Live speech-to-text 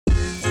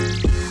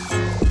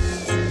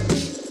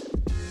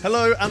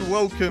Hello and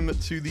welcome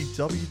to the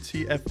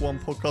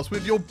WTF1 Podcast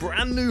with your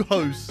brand new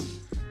host,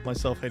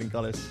 myself, Haydon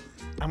Gullis,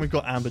 and we've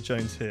got Amber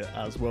Jones here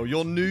as well,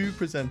 your new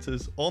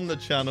presenters on the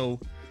channel.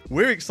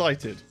 We're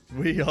excited.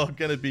 We are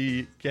going to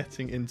be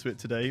getting into it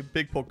today.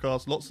 Big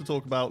podcast, lots to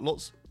talk about,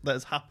 lots that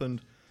has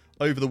happened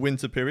over the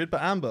winter period.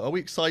 But Amber, are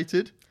we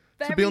excited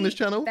to be on this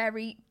channel?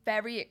 Very,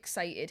 very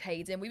excited,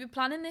 Haydon. We've been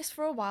planning this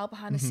for a while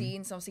behind the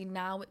scenes. Obviously,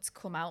 now it's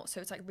come out,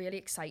 so it's like really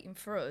exciting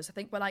for us. I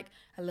think we're like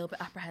a little bit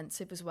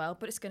apprehensive as well,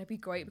 but it's going to be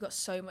great. We've got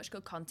so much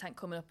good content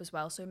coming up as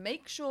well. So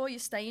make sure you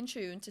stay in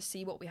tune to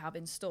see what we have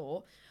in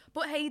store.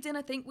 But Haydon,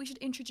 I think we should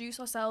introduce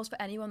ourselves for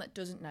anyone that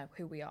doesn't know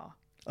who we are.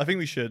 I think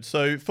we should.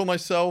 So for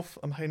myself,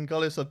 I'm Haydon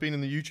Gullis. I've been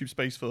in the YouTube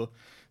space for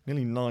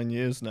nearly 9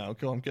 years now.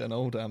 God, I'm getting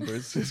old, Amber.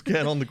 It's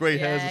getting on. The grey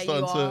hairs are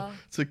starting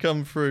to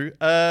come through.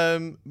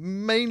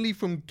 Mainly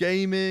from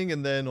gaming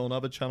and then on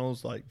other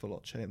channels like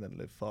Veloce and then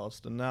Live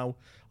Fast. And now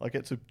I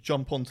get to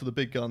jump onto the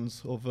big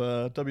guns of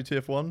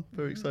WTF1.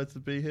 Very excited to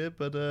be here.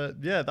 But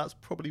yeah, that's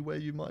probably where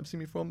you might have seen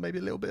me from. Maybe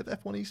a little bit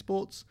of F1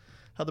 esports.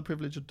 Had the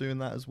privilege of doing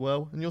that as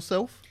well. And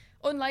yourself?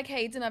 Unlike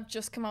Haydon, I've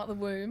just come out of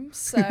the womb,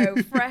 so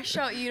fresh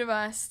out of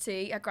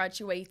university. I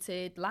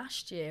graduated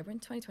last year. We're in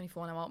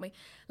 2024 now, aren't we?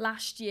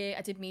 Last year,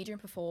 I did media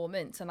and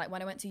performance, and like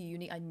when I went to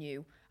uni, I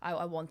knew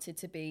I wanted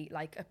to be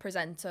like a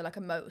presenter, like a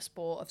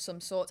motorsport of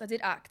some sort. I did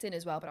acting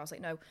as well, but I was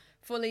like, no,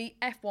 fully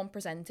F1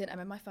 presenting. I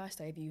remember my first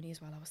day of uni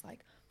as well. I was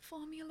like,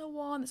 Formula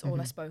One. That's all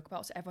I spoke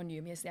about, so everyone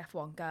knew me as the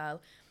F1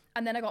 girl.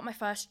 And then I got my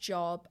first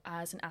job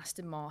as an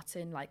Aston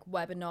Martin like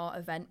webinar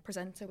event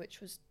presenter,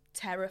 which was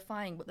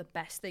terrifying but the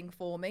best thing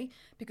for me,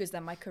 because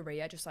then my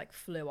career just like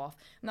flew off,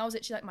 and that was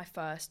actually like my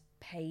first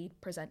paid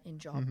presenting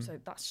job. So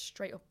that's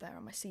straight up there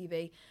on my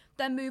CV.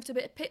 Then moved to a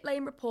bit of pit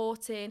lane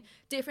reporting,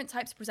 different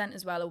types of present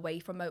as well, away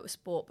from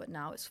motorsport, but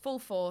now it's full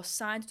force,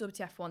 signed to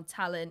WTF1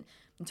 Talent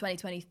in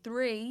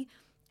 2023,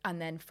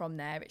 and then from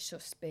there it's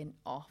just been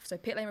off. So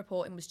pit lane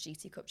reporting was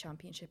GT Cup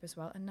Championship as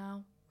well, and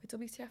now with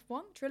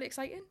WTF1. It's really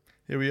exciting.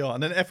 Here we are.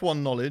 And then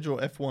F1 knowledge or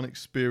F1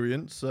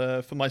 experience.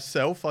 For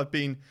myself, I've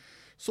been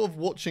sort of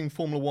watching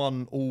Formula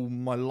One all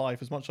my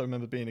life. As much as I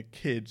remember being a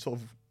kid, sort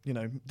of, you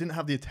know, didn't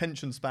have the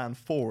attention span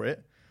for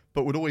it,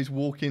 but would always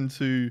walk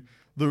into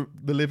the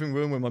living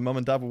room when my mum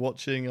and dad were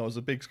watching. I was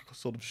a big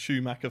sort of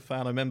Schumacher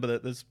fan. I remember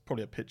that there's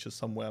probably a picture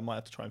somewhere. I might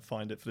have to try and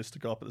find it for this to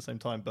go up at the same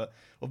time. But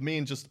of me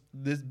in just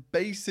this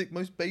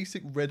most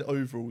basic red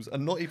overalls,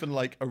 and not even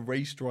like a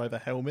race driver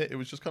helmet. It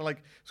was just kind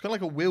of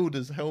like a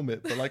wielder's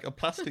helmet, but like a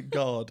plastic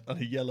guard and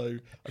a yellow.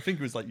 I think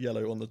it was like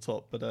yellow on the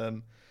top, but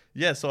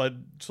yeah, so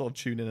I'd sort of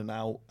tune in and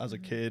out as a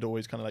kid,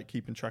 always kind of like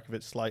keeping track of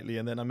it slightly.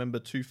 And then I remember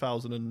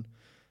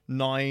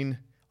 2009,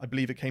 I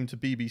believe it came to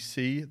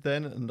BBC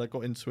then, and I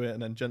got into it.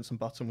 And then Jenson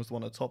Button was the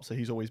one at the top, so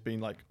he's always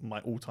been like my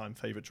all-time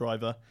favourite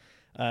driver.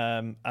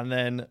 And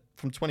then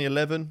from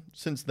 2011,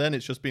 since then,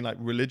 it's just been like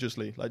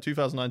religiously, like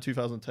 2009,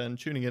 2010,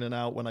 tuning in and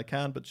out when I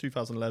can, but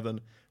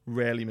 2011,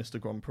 rarely missed a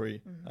Grand Prix,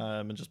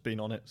 and just been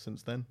on it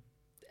since then.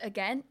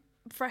 Again,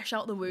 fresh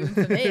out the womb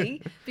for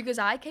me, because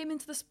I came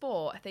into the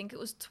sport, I think it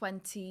was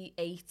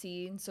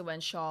 2018, so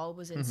when Charles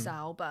was in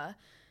Sauber,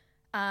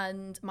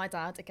 and my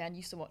dad again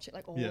used to watch it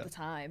like all the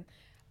time,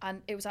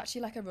 and it was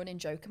actually like a running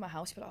joke in my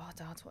house. He'd be like, oh,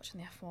 Dad's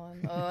watching the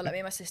F1. Oh, like me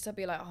and my sister would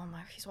be like, oh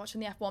my, he's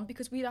watching the F1,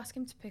 because we'd ask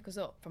him to pick us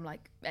up from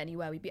like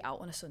anywhere. We'd be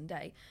out on a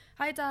Sunday.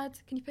 Hi Dad,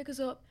 can you pick us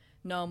up?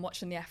 No, I'm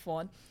watching the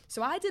F1.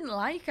 So I didn't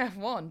like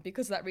F1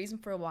 because of that reason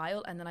for a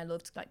while. And then I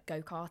loved like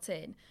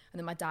go-karting. And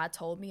then my dad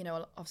told me, you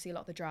know, obviously a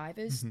lot of the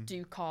drivers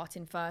do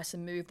karting first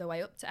and move their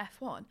way up to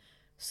F1.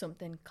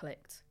 Something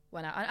clicked.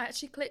 When I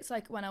actually clicked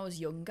like when I was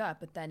younger,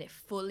 but then it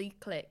fully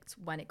clicked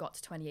when it got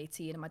to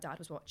 2018 and my dad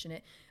was watching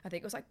it. I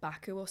think it was like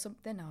Baku or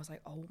something. I was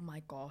like, oh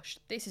my gosh,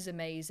 this is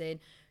amazing.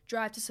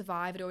 Drive to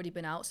Survive had already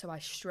been out, so I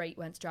straight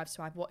went to Drive to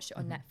Survive, watched it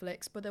on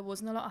Netflix, but there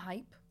wasn't a lot of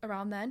hype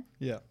around then.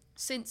 Yeah.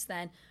 Since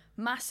then,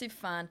 massive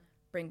fan.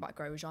 Bring back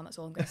Grosjean, that's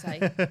all I'm going to say.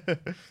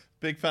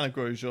 Big fan of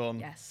Grosjean.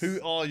 Yes.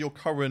 Who are your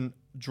current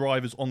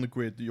drivers on the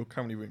grid that you're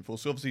currently rooting for?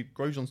 So obviously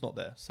Grosjean's not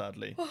there,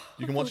 sadly.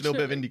 You can watch a little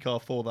bit of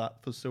IndyCar for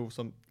that, for still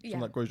some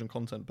like Grosjean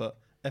content. But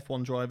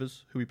F1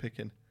 drivers, who are we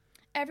picking?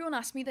 Everyone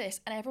asks me this,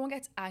 and everyone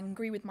gets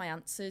angry with my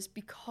answers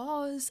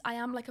because I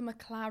am like a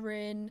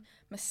McLaren,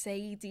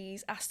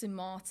 Mercedes, Aston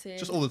Martin,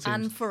 just all the teams.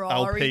 And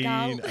Ferrari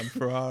Alpine gal. And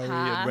Ferrari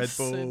and Red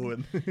Bull.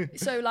 And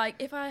so like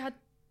if I had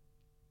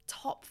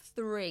top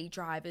 3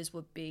 drivers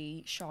would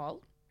be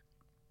Charles,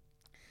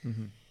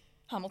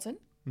 Hamilton,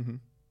 and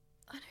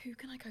who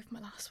can I go for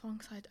my last one?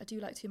 Because I do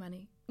like too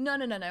many. No.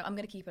 I'm going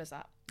to keep it as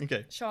that.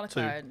 Okay. Charles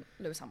Leclerc and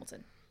Lewis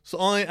Hamilton. So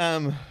I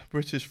am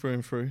British through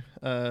and through,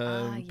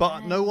 but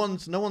no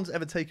one's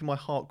ever taken my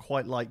heart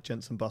quite like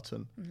Jenson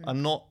Button.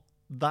 I'm not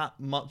that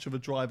much of a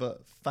driver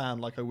fan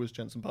like I was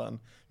Jenson Button,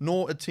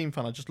 nor a team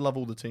fan. I just love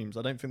all the teams.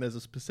 I don't think there's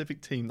a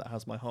specific team that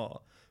has my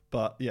heart.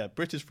 But yeah,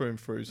 British through and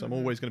through. So I'm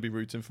always going to be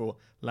rooting for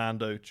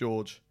Lando,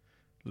 George,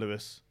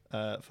 Lewis,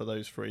 for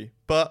those 3.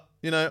 But,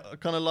 you know, I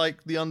kind of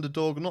like the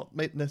underdog, not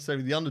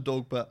necessarily the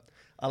underdog, but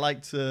I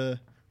like to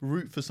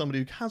root for somebody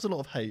who has a lot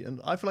of hate, and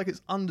I feel like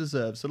it's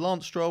undeserved. So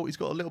Lance Stroll, he's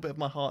got a little bit of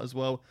my heart as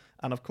well.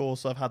 And of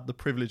course, I've had the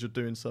privilege of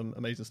doing some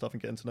amazing stuff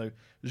and getting to know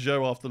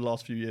Zhou after the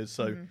last few years.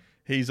 So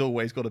he's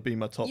always got to be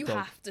my top dog. You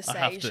have to say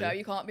Zhou.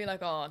 You can't be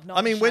like, oh, not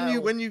I mean,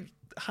 Zhou. when you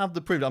have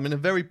the privilege, I'm in a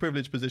very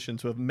privileged position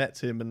to have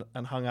met him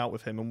and hung out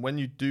with him. And when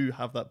you do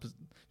have that,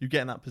 you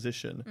get in that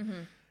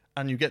position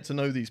and you get to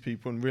know these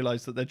people and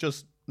realize that they're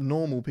just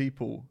normal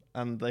people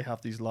and they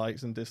have these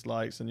likes and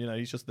dislikes. And, you know,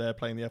 he's just there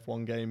playing the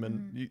F1 game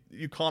and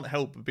you can't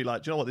help but be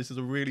like, do you know what? This is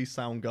a really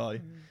sound guy.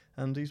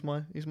 And he's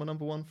my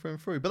number one through and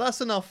through. But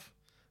that's enough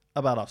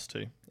about us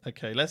two.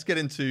 Okay, let's get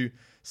into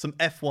some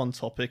F1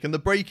 topic and the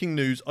breaking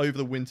news over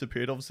the winter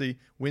period. Obviously,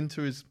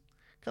 winter is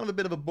kind of a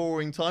bit of a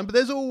boring time, but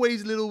there's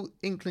always little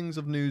inklings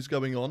of news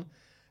going on.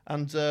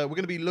 And we're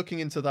going to be looking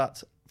into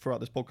that throughout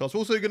this podcast. We're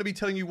also going to be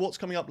telling you what's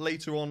coming up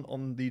later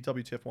on the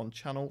WTF1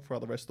 channel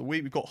throughout the rest of the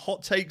week. We've got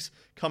hot takes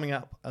coming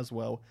up as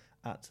well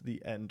at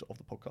the end of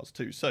the podcast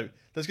too. So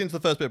let's get into the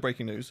first bit of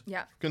breaking news.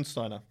 Yeah. Gunther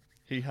Steiner,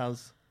 he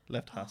has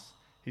left Haas.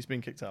 He's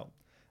been kicked out.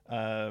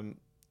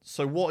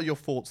 So what are your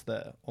thoughts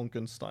there on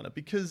Gunther Steiner?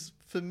 Because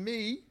for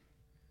me,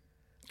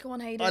 go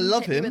on, Haydon. I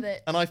love hit me him, with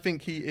it. and I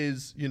think he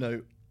is, you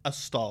know, a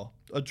star,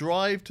 a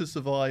drive to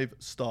survive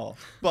star.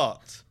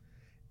 But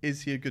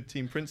is he a good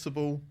team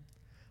principal?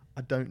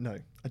 I don't know.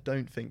 I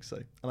don't think so.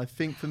 And I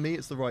think for me,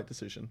 it's the right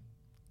decision.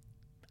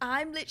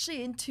 I'm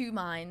literally in two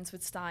minds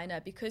with Steiner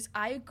because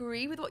I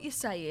agree with what you're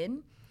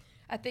saying.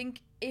 I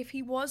think if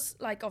he was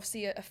like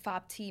obviously a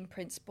fab team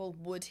principal,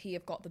 would he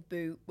have got the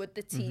boot? Would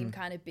the team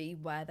kind of be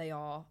where they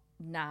are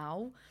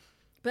now?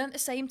 But at the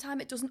same time,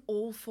 it doesn't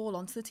all fall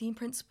onto the team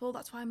principal.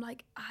 That's why I'm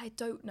like, I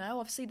don't know.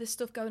 Obviously, there's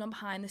stuff going on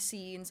behind the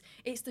scenes.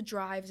 It's the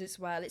drivers as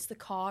well. It's the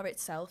car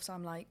itself. So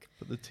I'm like...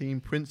 But the team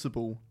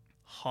principal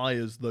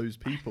hires those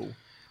people.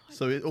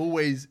 So it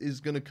always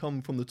is going to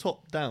come from the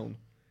top down.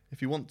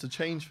 If you want to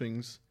change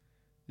things,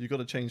 you've got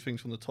to change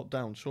things from the top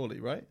down, surely,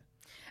 right?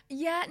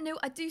 Yeah, no,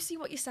 I do see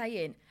what you're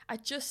saying. I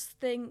just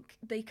think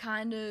they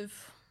kind of...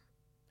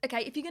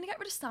 Okay, if you're going to get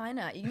rid of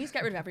Steiner, you need to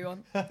get rid of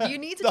everyone. You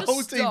need to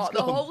just start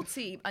the whole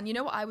team. And you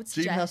know what I would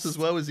suggest? Gene Haas as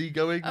well, is he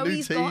going? Oh,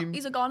 New team?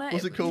 He's a goner.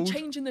 What's it called? He's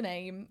changing the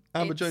name.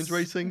 Amber Jones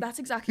Racing? That's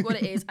exactly what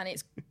it is. And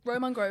it's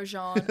Romain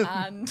Grosjean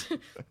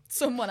and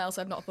someone else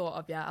I've not thought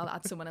of yet. I'll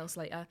add someone else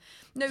later.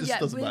 No, just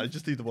doesn't matter.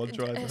 Just need the one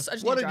driver.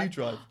 Why don't you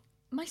drive?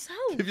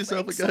 Myself. Give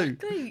yourself a go.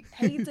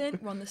 Haydon,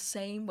 we're on the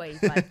same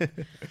wavelength.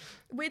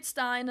 With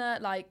Steiner,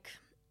 like,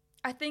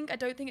 I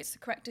don't think it's the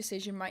correct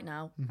decision right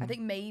now. I think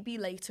maybe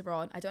later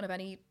on, I don't have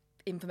any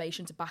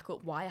information to back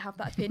up why I have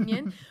that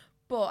opinion,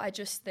 but I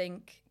just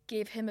think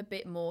give him a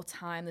bit more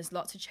time. There's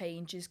lots of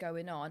changes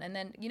going on, and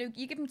then, you know,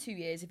 you give him 2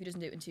 years. If he doesn't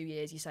do it in 2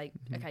 years, you say,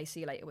 okay, see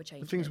you later, we're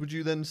changing. The things, would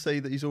you then say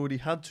that he's already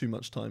had too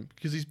much time?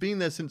 Because he's been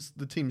there since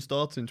the team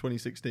started in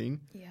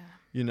 2016. Yeah.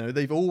 You know,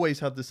 they've always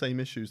had the same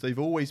issues. They've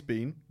always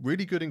been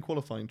really good in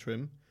qualifying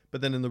trim,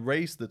 but then in the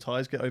race, the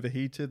tyres get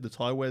overheated, the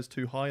tyre wear's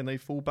too high, and they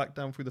fall back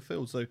down through the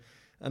field. So,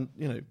 and,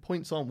 you know,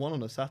 points aren't won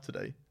on a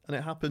Saturday, and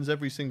it happens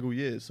every single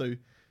year. So,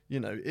 you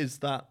know, is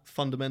that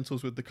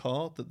fundamentals with the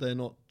car that they're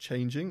not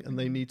changing, and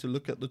they need to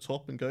look at the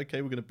top and go,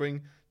 okay, we're going to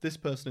bring this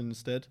person in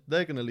instead.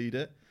 They're going to lead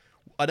it.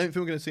 I don't think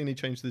we're going to see any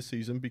change this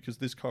season because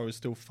this car is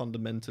still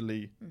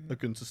fundamentally a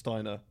Gunther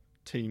Steiner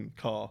team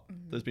car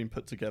that's been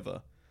put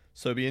together.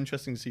 So it'll be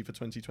interesting to see for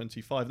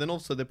 2025. Then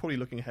also they're probably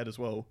looking ahead as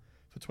well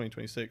for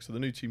 2026. So the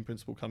new team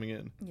principal coming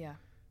in,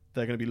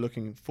 they're going to be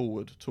looking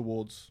forward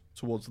towards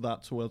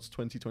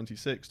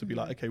 2026 to be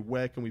like, okay,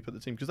 where can we put the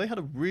team? Because they had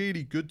a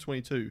really good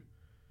 22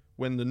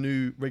 when the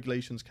new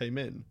regulations came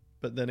in,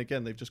 but then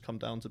again they've just come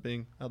down to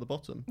being at the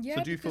bottom. Yeah,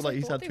 so do you feel like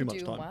he's had too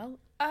much time?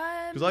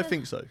 Because I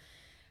think so.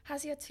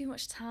 Has he had too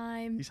much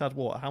time? He's had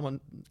what? How many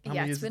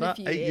years is that? It's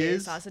been a few 8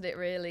 years, hasn't it?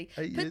 Really,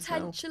 8 years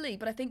potentially,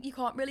 but I think you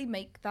can't really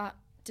make that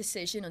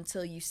decision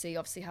until you see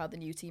obviously how the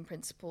new team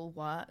principal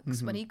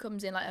works. When he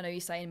comes in, like I know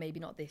you're saying maybe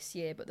not this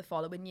year, but the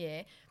following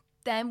year,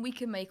 then we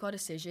can make our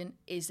decision.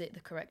 Is it the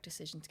correct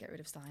decision to get rid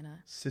of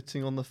Steiner?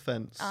 Sitting on the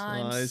fence.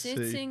 I'm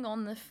sitting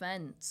on the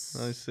fence.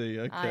 I see.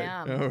 Okay. I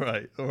am.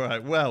 All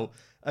right. Well,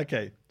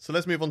 okay. So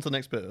let's move on to the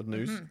next bit of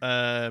news.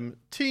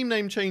 Team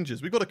name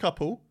changes. We've got a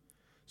couple.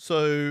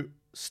 So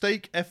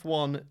Stake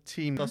F1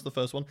 team. That's the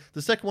first one.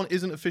 The second one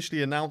isn't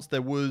officially announced.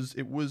 It was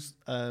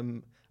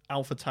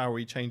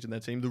AlphaTauri changing their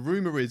team. The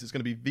rumor is it's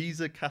going to be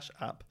Visa Cash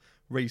App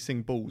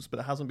Racing Bulls, but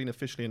it hasn't been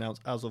officially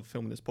announced as of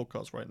filming this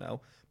podcast right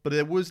now. But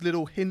there was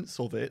little hints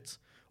of it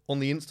on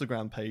the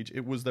Instagram page.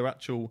 It was their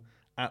actual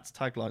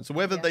 @tagline. So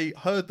whether they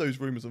heard those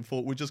rumors and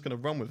thought we're just going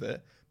to run with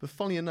it, but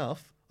funny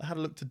enough, I had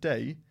a look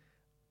today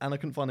and I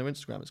couldn't find their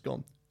Instagram. It's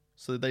gone.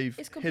 So they've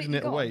hidden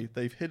it away.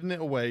 They've hidden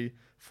it away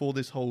for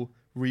this whole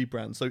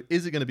rebrand. So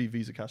is it going to be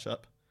Visa Cash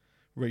App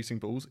Racing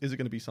Bulls? Is it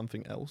going to be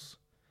something else?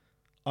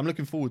 I'm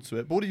looking forward to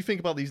it. But what do you think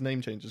about these name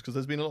changes? Because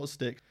there's been a lot of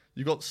stick.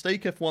 You've got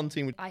Stake F1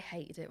 team. Which I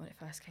hated it when it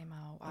first came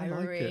out. I I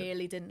like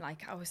really didn't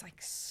like it. I was like,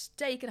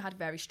 Stake, and had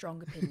very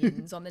strong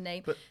opinions on the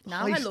name. But now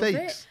high I love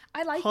stakes. it.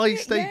 I like high it.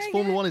 stakes. Yeah,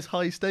 Formula yeah. 1 is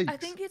high stakes. I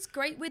think it's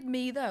great with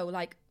me though.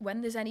 Like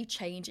when there's any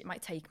change, it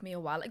might take me a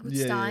while. Like with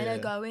Yeah, Steiner yeah.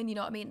 going, you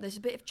know what I mean? There's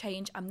a bit of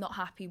change. I'm not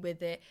happy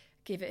with it.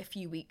 Give it a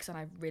few weeks, and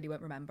I really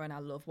won't remember. And I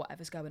love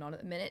whatever's going on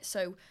at the minute.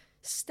 So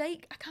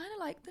Stake, I kind of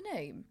like the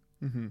name.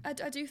 Mm-hmm.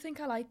 I do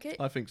think I like it.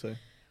 I think so.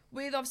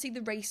 With obviously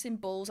the Racing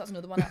Bulls, that's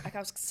another one. Like I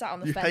was sat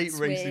on the You fence hate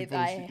Racing with.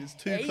 Bulls. It's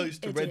too close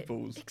to hated Red it.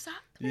 Bulls.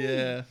 Exactly.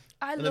 Yeah.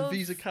 I And love then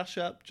Visa Cash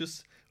App,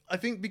 just I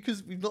think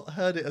because we've not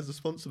heard it as a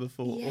sponsor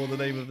before or the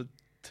name of a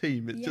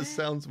team, it just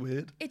Yeah. sounds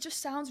weird. It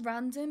just sounds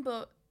random,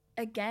 but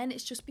again,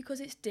 it's just because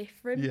it's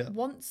different. Yeah.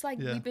 Once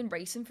Yeah. we've been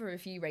racing for a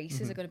few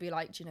races, are going to be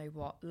like, do you know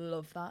what?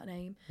 Love that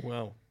name.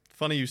 Wow.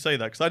 Funny you say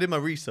that because I did my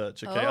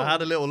research, okay? Oh. I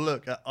had a little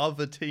look at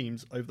other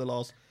teams over the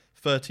last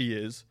 30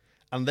 years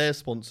and their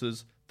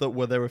sponsors that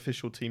were their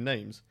official team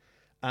names.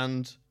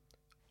 And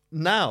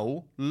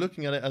now,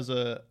 looking at it as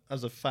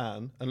a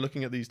fan and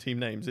looking at these team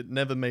names, it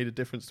never made a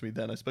difference to me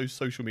then. I suppose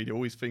social media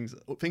always things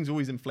are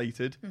always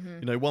inflated.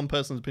 You know, one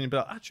person's opinion,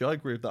 but actually I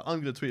agree with that.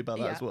 I'm going to tweet about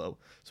that Yeah. as well.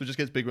 So it just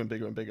gets bigger and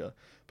bigger and bigger.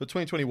 But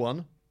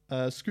 2021,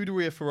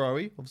 Scuderia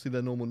Ferrari, obviously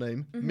their normal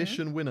name,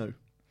 Mission Winnow.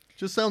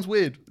 Just sounds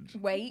weird.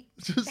 Wait.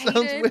 Just Haydon,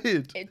 sounds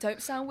weird. It don't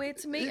sound weird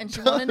to me. It And do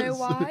you want to know does.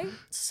 why?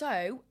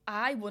 So,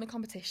 I won a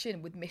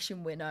competition with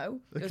Mission Winnow.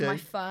 It was Okay. my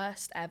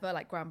first ever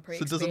like Grand Prix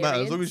So it doesn't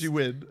matter as long as you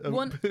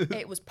experience. win.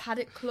 It was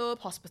Paddock Club,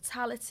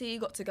 hospitality,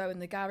 got to go in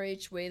the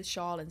garage with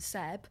Charles and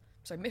Seb.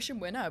 So Mission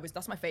Winnow,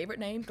 that's my favourite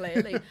name,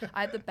 clearly.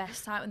 I had the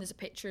best time, and there's a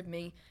picture of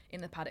me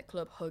in the Paddock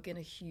Club hugging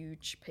a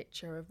huge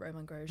picture of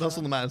Roman Grosjean. That's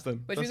all that matters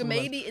then. Which That's we all can that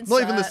maybe matters.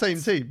 Not even the same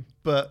insert- team,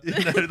 but you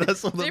know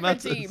that's all that Different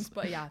matters. teams,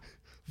 but yeah.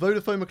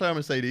 Vodafone McLaren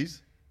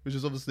Mercedes, which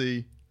is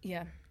obviously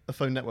Yeah. a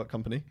phone network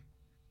company,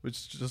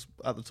 which just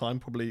at the time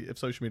probably if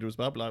social media was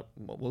bad, like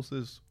what's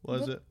this? Why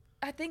is Well, it?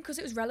 I think because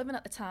it was relevant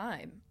at the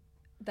time,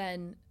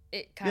 then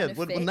it kind Yeah, of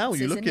well, fits, now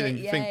you look isn't at it it? and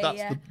you think Yeah, that's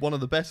yeah. one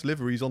of the best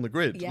liveries on the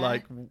grid. Yeah.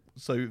 Like,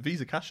 so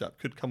Visa Cash App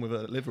could come with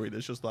a livery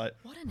that's just like,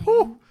 What a name.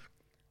 whew.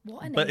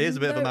 What a name. But it is a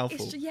bit of a though.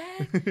 mouthful. Yeah.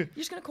 You're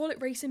just going to call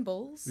it Racing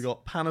Bulls? We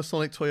got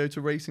Panasonic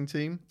Toyota Racing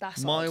Team,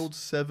 That's Mild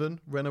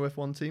 7 Renault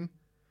F1 Team,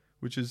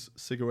 which is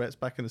cigarettes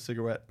back in the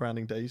cigarette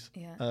branding days.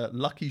 Yeah.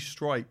 Lucky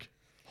Strike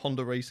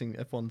Honda Racing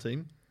F1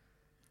 Team.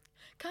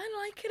 Kind of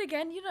like it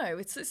again, you know.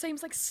 It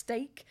seems like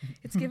Stake.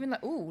 It's given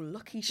like, ooh,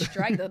 lucky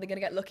strike. They're going to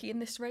get lucky in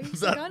this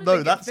race. I kinda No,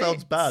 think that it sounds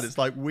fits. bad. It's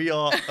like we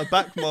are a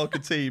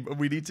backmarker team and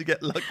we need to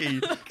get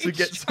lucky Lucky to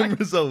get strike. some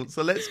results.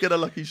 So let's get a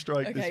lucky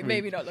strike this Okay, week.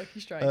 maybe not lucky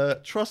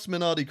strike. Trust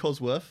Minardi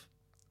Cosworth.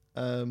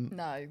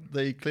 No.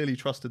 They clearly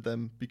trusted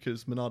them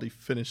because Minardi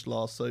finished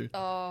last, so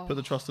Oh, put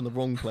the trust in the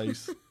wrong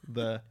place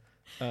there.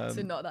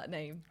 so not that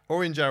name.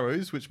 Orange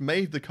Arrows, which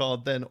made the car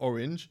then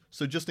orange.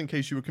 So just in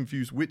case you were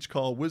confused which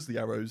car was the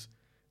Arrows,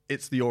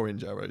 it's the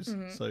Orange Arrows.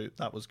 Mm-hmm. So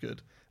that was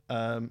good.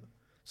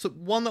 So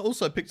one that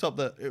also picked up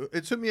that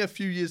it took me a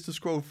few years to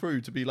scroll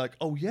through to be like,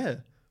 oh yeah,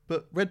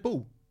 but Red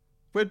Bull.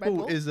 Red Bull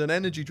Bull? is an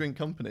energy drink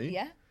company.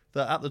 Yeah.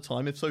 That at the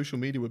time, if social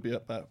media would be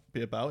about,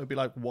 it'd be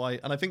like, why?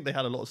 And I think they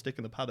had a lot of stick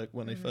in the paddock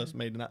when they first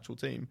made an actual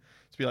team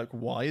to be like,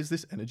 why is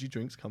this energy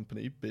drinks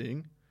company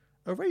being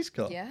a race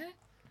car? Yeah.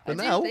 But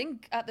I now- do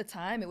think at the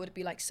time it would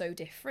be like so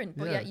different.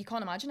 But Yeah. yeah, you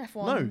can't imagine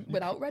F1 No,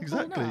 without Red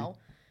exactly. Bull now.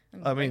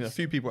 And I mean, a race-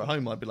 few people at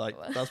home might be like,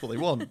 that's what they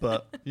want,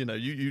 but you know,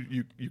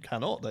 you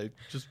cannot. They've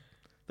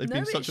No,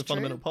 been such it's a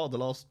fundamental true. part of the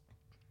last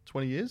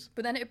 20 years.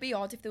 But then it would be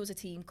odd if there was a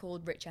team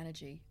called Rich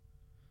Energy.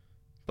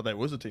 But there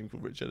was a team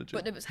called Rich Energy.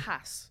 But it was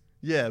Haas.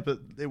 Yeah, but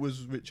it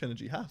was Rich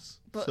Energy Haas.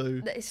 But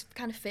So it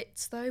kind of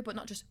fits though, but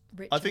not just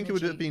Rich I think it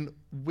would Energy. have been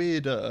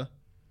weirder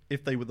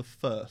if they were the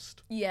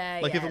first. Yeah,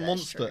 Like if a that's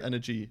Monster true.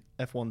 Energy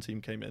F1 team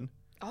came in,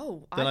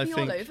 Oh, then I'd I be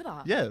think all over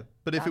that. yeah.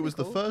 But if That'd it be was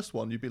the cool. first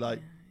one, you'd be like,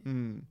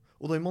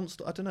 Although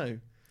Monster, I don't know.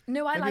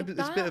 No, I Maybe like it's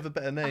that. a bit of a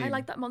better name. I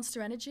like that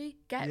Monster Energy.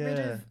 Get rid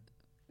Yeah. of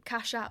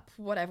Cash App,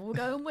 whatever we're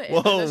going with.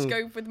 Whoa. Let's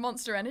go with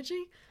Monster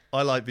Energy.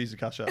 I like Visa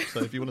Cash App,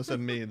 so if you want to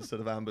send me instead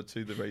of Amber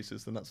to the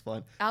races, then that's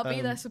fine. I'll be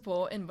there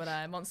supporting, but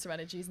Monster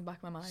Energy's in the back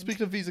of my mind.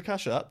 Speaking of Visa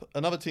Cash App,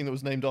 another team that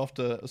was named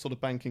after a sort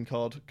of banking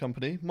card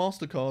company,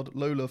 MasterCard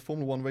Lola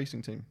Formula One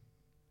Racing Team.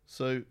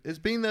 So it's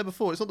been there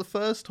before. It's not the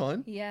first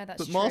time, Yeah,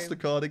 that's but true.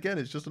 MasterCard, again,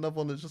 it's just another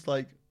one that's just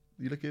like,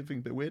 you look at it,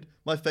 think a bit weird.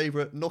 My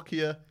favourite,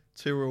 Nokia,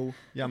 Tyrrell,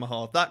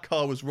 Yamaha. That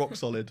car was rock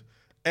solid.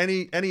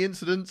 Any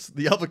incidents,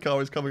 the other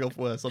car is coming off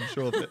worse, I'm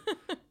sure of it.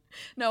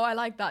 No, I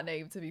like that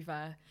name, to be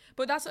fair.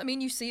 But that's what I mean.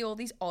 You see all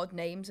these odd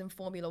names in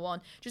Formula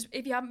One. Just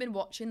if you haven't been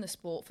watching the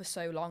sport for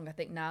so long, I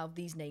think now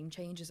these name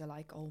changes are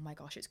like, oh my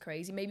gosh, it's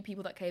crazy. Maybe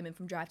people that came in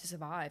from Drive to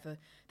Survive are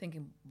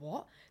thinking,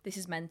 what? This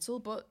is mental.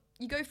 But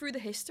you go through the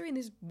history and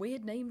there's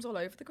weird names all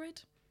over the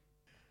grid.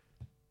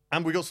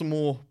 And we got some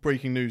more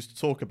breaking news to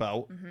talk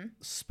about.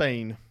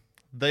 Spain.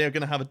 They are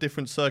going to have a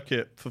different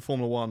circuit for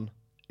Formula One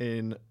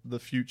in the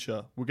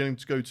future. We're going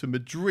to go to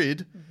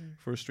Madrid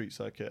for a street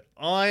circuit.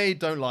 I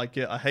don't like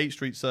it. I hate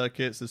street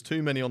circuits. There's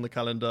too many on the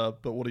calendar.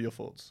 But what are your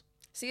thoughts?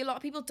 See, a lot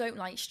of people don't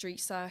like street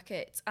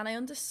circuits, and I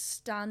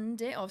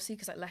understand it, obviously,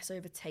 because like less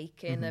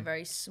overtaking, they're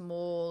very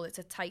small, it's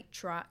a tight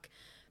track.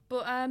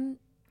 But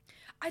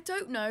I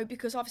don't know,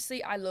 because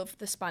obviously I love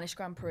the Spanish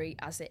Grand Prix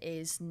as it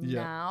is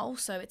now.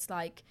 So it's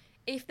like,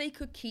 if they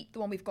could keep the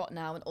one we've got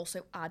now and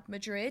also add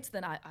Madrid,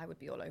 then I would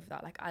be all over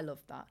that. Like, I love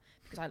that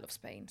because I love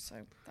Spain. So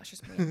that's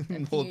just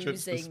me. More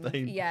trips to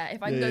Spain. Yeah,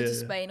 if I can go to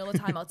Spain all the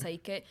time, I'll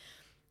take it.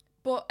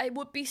 But it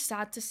would be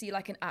sad to see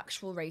like an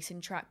actual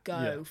racing track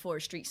go for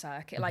a street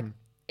circuit. Like,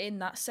 in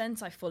that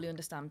sense, I fully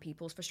understand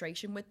people's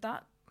frustration with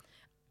that.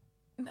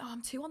 Oh,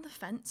 I'm too on the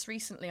fence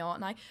recently,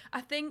 aren't I?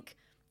 I think,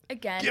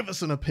 again... Give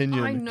us an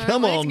opinion. I know.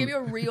 Come I need on. to give you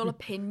a real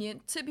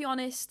opinion. To be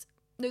honest,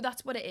 no,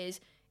 that's what it is.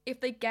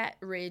 If they get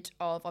rid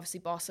of,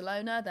 obviously,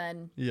 Barcelona,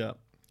 then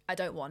I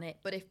don't want it.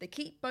 But if they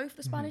keep both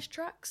the Spanish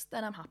tracks,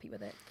 then I'm happy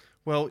with it.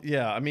 Well,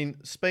 yeah. I mean,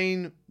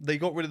 Spain, they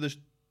got rid of the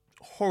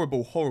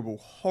horrible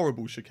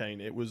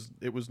chicane. It was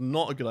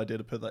not a good idea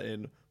to put that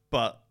in,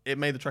 but it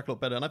made the track a lot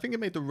better. And I think it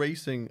made the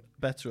racing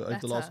better over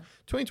the last...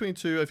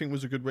 2022, I think,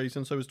 was a good race,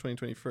 and so was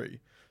 2023.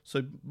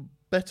 So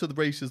better the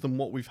races than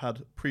what we've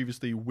had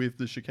previously with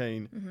the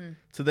chicane.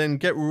 To then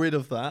get rid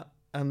of that,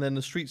 and then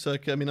the street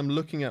circuit. I mean, I'm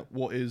looking at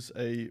what is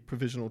a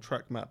provisional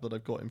track map that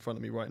I've got in front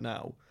of me right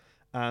now.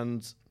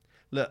 And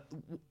look,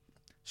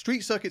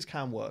 street circuits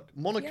can work.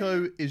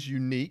 Monaco is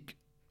unique,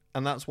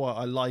 and that's why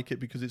I like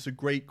it, because it's a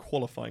great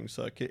qualifying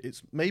circuit.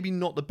 It's maybe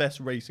not the best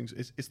racing.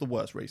 It's the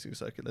worst racing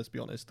circuit, let's be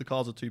honest. The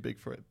cars are too big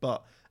for it.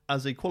 But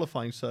as a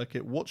qualifying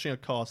circuit, watching a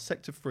car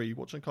sector free,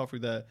 watching a car through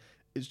there,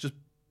 it's just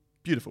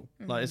beautiful.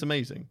 Like, it's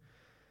amazing.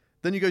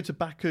 Then you go to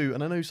Baku,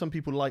 and I know some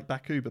people like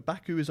Baku, but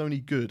Baku is only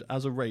good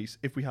as a race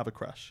if we have a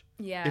crash.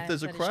 Yeah, if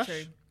there's a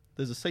crash,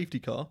 there's a safety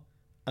car.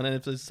 And then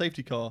if there's a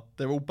safety car,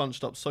 they're all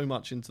bunched up so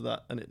much into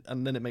that,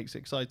 and then it makes it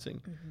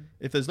exciting.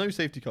 If there's no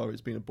safety car,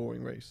 it's been a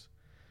boring race.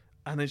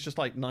 And it's just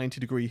like 90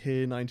 degree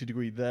here, 90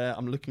 degree there.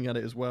 I'm looking at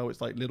it as well. It's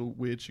like little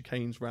weird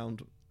chicanes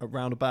round a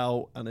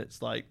roundabout, and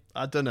it's like,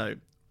 I don't know.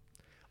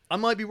 I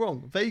might be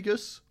wrong.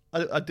 Vegas,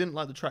 I didn't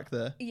like the track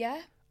there. Yeah.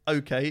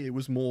 Okay, it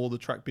was more the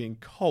track being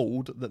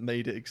cold that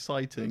made it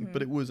exciting,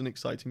 but it was an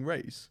exciting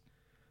race.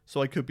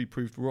 So I could be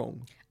proved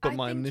wrong. But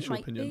my initial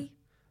opinion...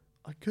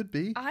 I could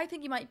be. I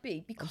think you might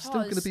be, because... I'm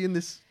still going to be in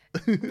this...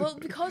 Well,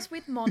 because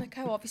with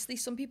Monaco, obviously,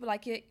 some people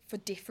like it for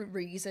different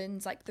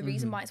reasons. Like, the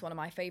reason why it's one of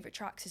my favourite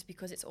tracks is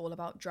because it's all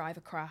about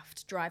driver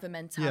craft, driver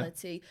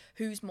mentality,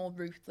 who's more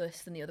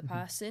ruthless than the other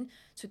person.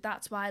 So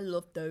that's why I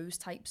love those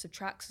types of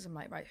tracks, because I'm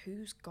like, right,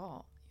 who's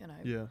got,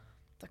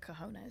 the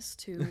cojones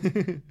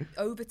to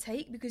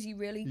overtake, because you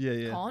really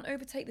can't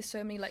overtake. There's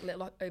so many like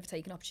little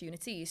overtaking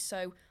opportunities.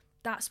 So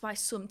that's why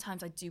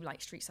sometimes I do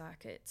like street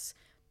circuits.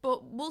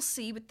 But we'll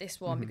see with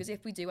this one, because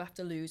if we do have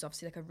to lose,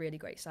 obviously, like a really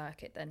great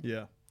circuit, then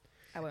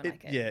I won't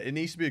like it. Yeah, it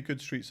needs to be a good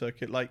street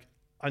circuit. Like,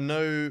 I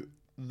know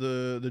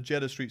the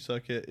Jeddah street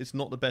circuit, it's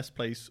not the best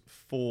place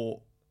for...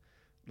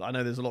 I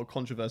know there's a lot of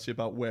controversy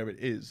about where it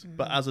is,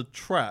 but as a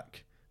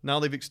track, now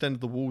they've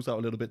extended the walls out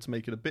a little bit to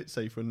make it a bit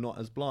safer and not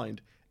as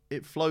blind.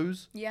 It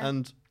flows,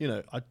 and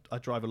I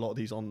drive a lot of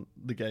these on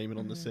the game and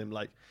on the sim.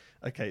 Like,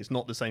 okay, it's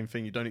not the same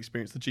thing. You don't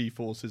experience the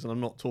G-forces, and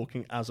I'm not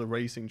talking as a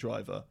racing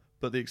driver,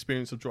 but the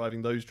experience of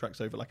driving those tracks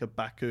over like a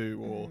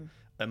Baku or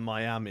a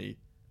Miami,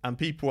 and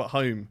people at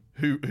home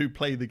who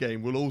play the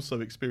game will also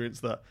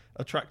experience that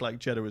a track like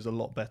Jeddah is a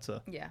lot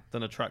better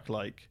than a track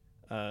like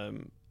a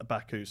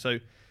Baku. So,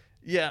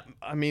 yeah,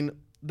 I mean,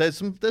 there's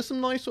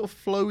some nice sort of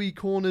flowy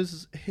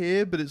corners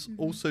here, but it's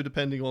also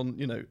depending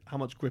on, how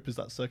much grip is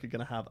that circuit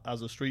going to have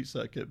as a street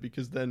circuit,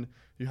 because then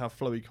you have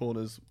flowy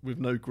corners with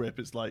no grip.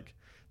 It's like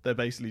they're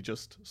basically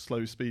just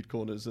slow speed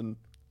corners, and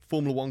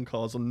Formula One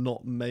cars are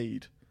not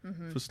made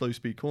for slow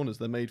speed corners.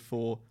 They're made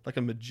for like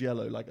a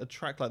Mugello, like a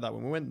track like that.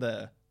 When we went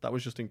there, that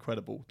was just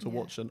incredible to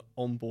watch an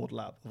onboard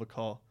lap of a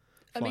car.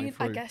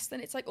 I guess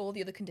then it's like all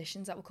the other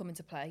conditions that will come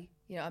into play.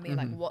 You know what I mean?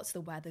 Like, what's the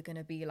weather going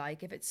to be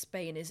like? If it's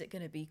Spain, is it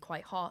going to be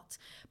quite hot?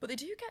 But they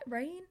do get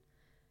rain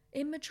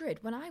in Madrid.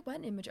 When I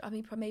went in Madrid, I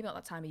mean, maybe not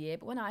that time of year,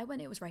 but when I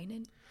went, it was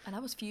raining and I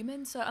was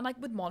fuming. So, and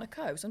like with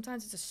Monaco,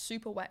 sometimes it's a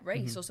super wet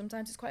race or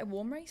sometimes it's quite a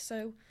warm race.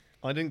 So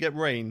I didn't get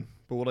rain,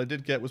 but what I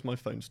did get was my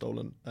phone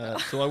stolen.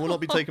 So I will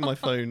not be taking my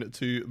phone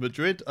to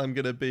Madrid. I'm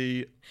going to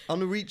be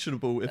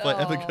unreachable if I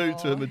ever go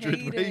to a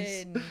Madrid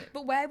race.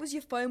 But where was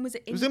your phone? Was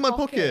it in It was in my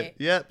pocket.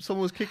 Yeah,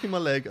 someone was kicking my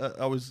leg.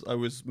 I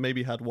was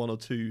maybe had one or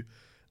two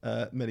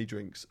many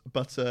drinks.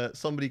 But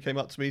somebody came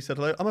up to me, said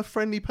hello. I'm a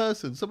friendly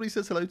person. Somebody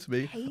says hello to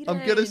me. Haydon.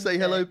 I'm going to say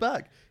hello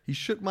back. He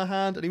shook my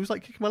hand and he was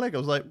like kicking my leg. I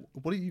was like,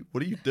 what are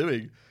you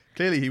doing?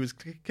 Clearly, he was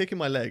kicking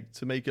my leg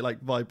to make it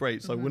like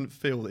vibrate, so I wouldn't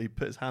feel that he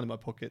put his hand in my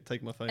pocket,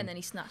 taking my phone. And then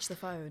he snatched the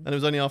phone. And it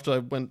was only after I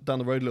went down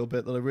the road a little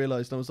bit that I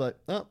realised, and I was like,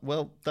 oh,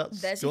 well,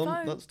 that's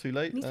gone. That's too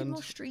late. Needs to be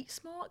more street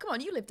smart. Come on,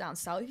 you live down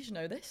south. You should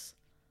know this.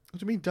 What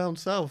do you mean down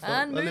south?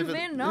 And I live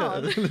in I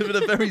live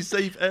in a very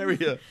safe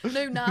area.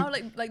 No, now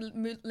like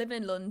living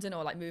in London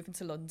or like moving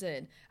to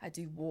London, I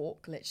do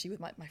walk literally with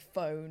my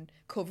phone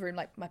covering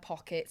like my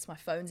pockets. My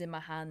phone's in my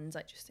hands,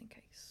 like just in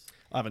case.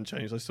 I haven't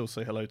changed. I still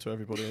say hello to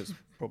everybody. It's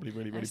probably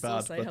really, really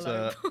bad. Say but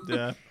hello.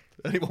 yeah,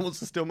 Anyone wants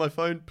to steal my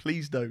phone,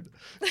 please don't.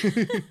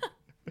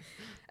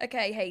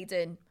 Okay,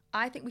 Haydon,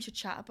 I think we should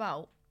chat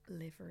about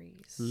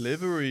liveries.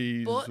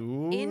 Liveries. But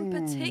Ooh. in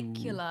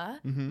particular,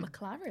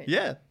 McLaren.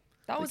 Yeah.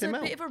 That was a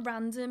bit of a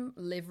random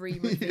livery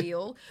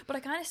reveal, but I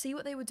kind of see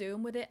what they were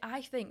doing with it.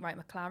 I think, right,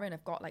 McLaren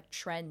have got like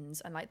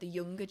trends and like the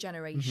younger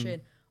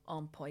generation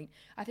on point.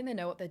 I think they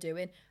know what they're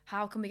doing.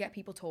 How can we get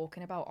people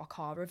talking about our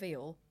car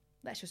reveal?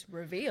 Let's just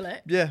reveal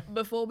it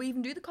before we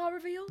even do the car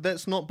reveal.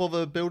 Let's not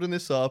bother building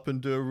this up and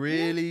do a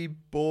really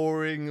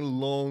boring,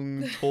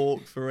 long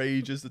talk for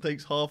ages that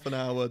takes half an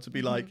hour to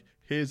be like,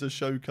 here's a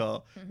show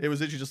car. It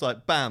was literally just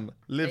like, bam,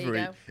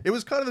 livery. It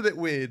was kind of a bit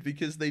weird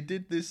because they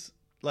did this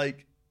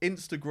like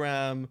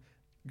Instagram,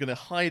 gonna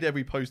hide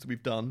every post that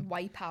we've done.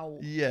 Wipe out.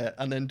 Yeah,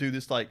 and then do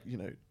this like, you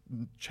know,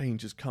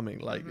 change is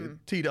coming. Like,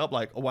 it teed it up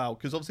like, oh, wow.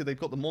 Because obviously they've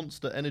got the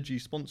Monster Energy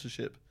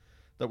sponsorship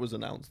that was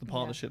announced, the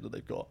partnership that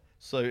they've got.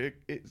 So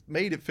it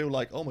made it feel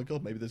like, oh my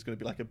God, maybe there's going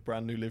to be like a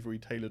brand new livery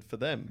tailored for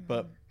them.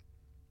 But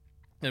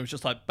it was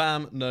just like,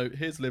 bam, no,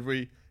 here's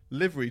livery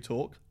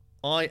talk.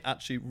 I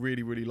actually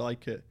really, really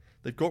like it.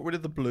 They've got rid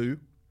of the blue,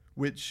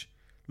 which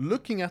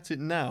looking at it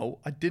now,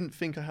 I didn't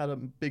think I had a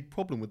big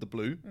problem with the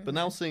blue. But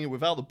now seeing it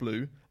without the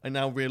blue, I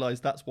now realise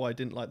that's why I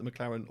didn't like the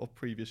McLaren of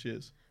previous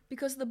years.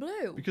 Because of the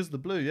blue? Because of the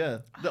blue, yeah.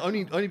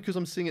 Only because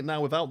I'm seeing it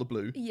now without the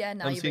blue. Yeah,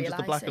 now I'm you seeing just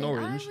the black and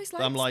orange.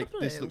 I'm like,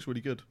 this looks really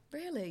good.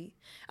 Really?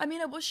 I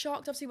mean, I was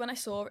shocked, obviously, when I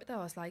saw it, though.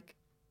 I was like,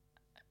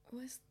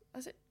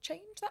 has it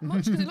changed that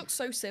much? Because it looks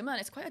so similar.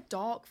 And it's quite a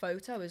dark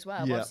photo as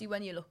well. Yeah. Obviously,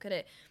 when you look at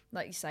it,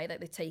 like you say, like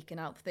they're taking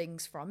out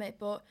things from it.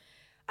 But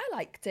I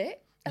liked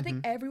it. I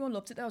think everyone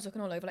loved it though. I was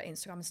looking all over like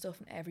Instagram and stuff,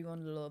 and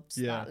everyone loves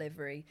that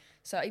livery.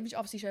 So I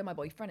obviously showed my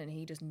boyfriend, and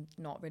he does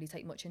not really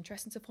take much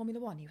interest into Formula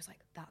One. He was like,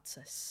 "That's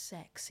a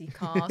sexy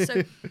car."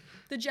 So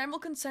the general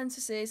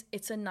consensus is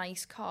it's a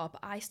nice car, but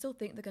I still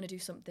think they're going to do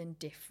something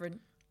different.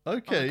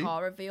 Okay. On the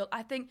car reveal.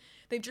 I think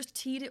they've just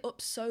teed it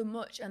up so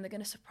much, and they're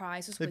going to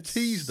surprise us with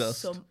teased us,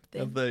 something.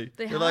 Have they?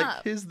 They're have.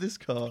 Like, here's this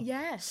car.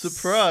 Yes.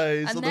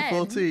 Surprise and on the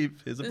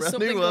 14th. Here's a brand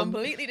new one. Something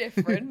completely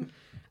different.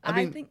 I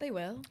mean, think they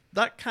will.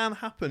 That can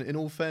happen, in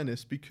all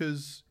fairness,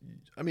 because,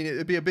 I mean,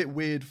 it'd be a bit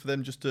weird for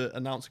them just to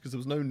announce it because there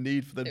was no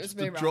need for them just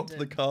to drop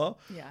the car.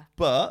 Yeah.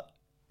 But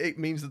it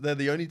means that they're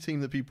the only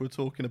team that people are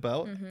talking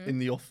about in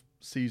the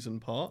off-season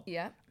part.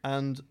 Yeah.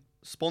 And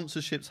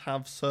sponsorships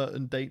have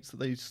certain dates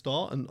that they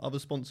start and other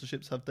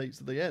sponsorships have dates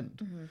that they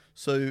end.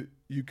 So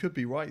you could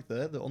be right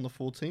there that on the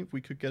 14th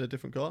we could get a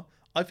different car.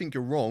 I think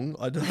you're wrong.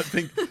 I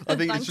think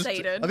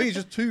it's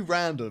just too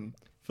random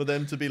for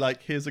them to be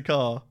like, here's a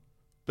car.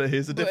 But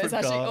here's a different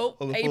car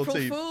on the 14th. April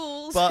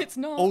Fools. But it's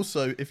not.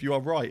 Also, if you are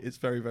right, it's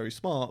very, very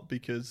smart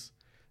because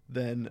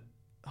then,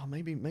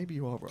 maybe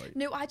you are right.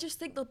 No, I just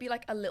think there'll be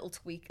like a little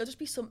tweak. It'll just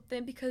be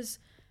something because,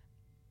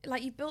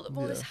 like, you built up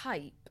all this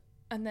hype,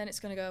 and then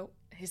it's gonna go,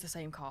 here's the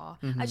same car.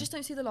 I just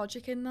don't see the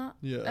logic in that.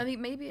 Yeah. I mean,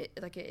 maybe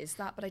it is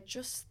that, but I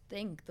just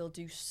think they'll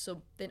do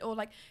something, or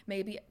like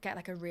maybe get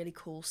like a really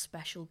cool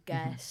special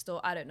guest,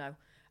 or I don't know.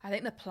 I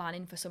think they're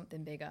planning for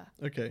something bigger.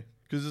 Okay,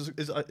 because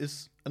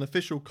it's an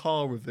official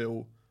car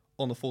reveal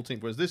on the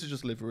 14th, whereas this is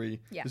just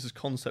livery. Yeah. This is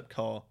concept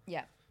car.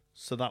 Yeah.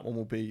 So that one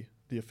will be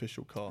the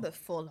official car. But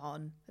full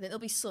on. I think there'll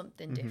be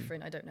something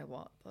different. I don't know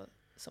what, but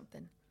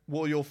something.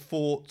 What are your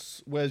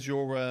thoughts? Where's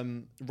your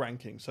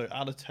ranking? So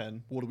out of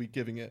 10, what are we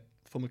giving it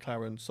for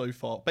McLaren so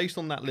far? Based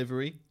on that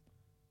livery,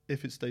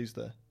 if it stays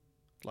there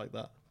like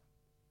that.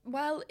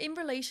 Well, in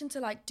relation to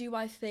like, do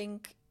I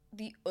think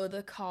the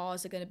other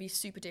cars are going to be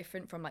super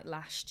different from like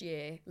last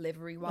year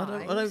livery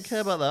wise? I don't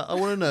care about that. I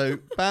want to know.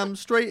 Bam,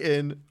 straight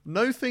in.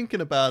 No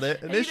thinking about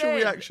it. Initial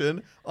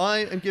reaction. I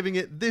am giving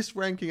it this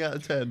ranking out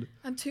of 10.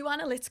 I'm too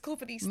analytical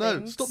for these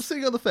things. No, stop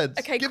sitting on the fence.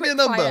 Okay, give me a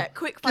number.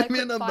 Quick fire.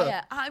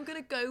 I'm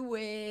going to go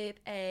with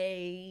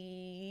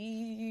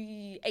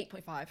a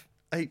 8.5.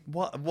 8.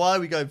 Why are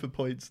we going for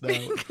points now?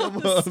 Come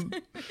on.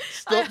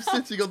 Stop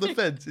sitting on the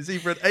fence. It's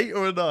either an 8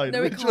 or a 9.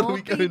 No, Which one are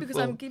we going because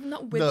for? I'm giving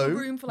that wiggle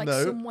room for like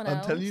someone else.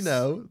 I'm telling you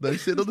now. No,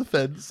 sit on the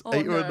fence.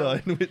 8 or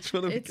a 9. Which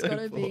one are we going for? It's got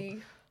to be...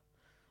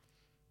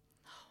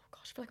 Oh, gosh.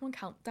 I feel like I'm on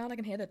countdown. I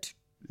can hear the...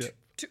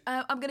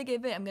 I'm going to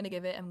give it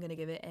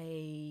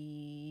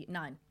a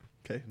 9.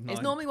 Okay, 9.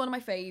 It's normally one of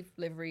my fave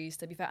liveries,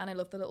 to be fair. And I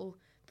love the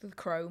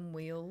chrome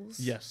wheels.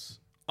 Yes.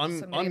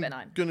 I'm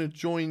going to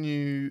join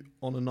you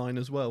on a 9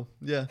 as well.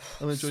 Yeah,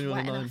 I'm going to join you on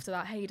a 9. After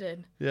that,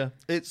 Haydon. Yeah,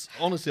 it's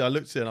honestly, I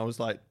looked at it and I was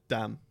like,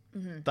 damn,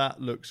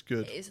 that looks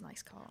good. It is a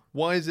nice car.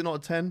 Why is it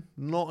not a 10?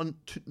 Not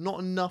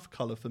enough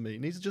colour for me.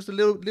 It needs just a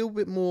little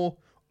bit more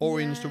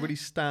orange to really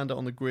stand out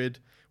on the grid,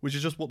 which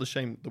is just what the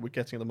shame that we're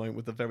getting at the moment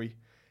with the very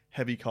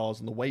heavy cars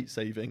and the weight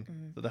saving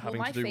that they're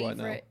having to do right now. My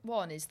favourite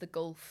one is the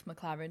Gulf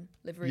McLaren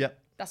livery. Yep.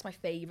 That's my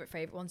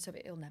favourite one, so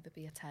it'll never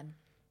be a 10.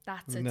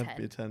 That's It'll a 10. Never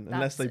be a 10.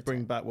 Unless they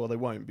bring back, well, they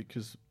won't,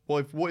 because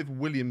what if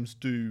Williams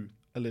do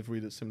a livery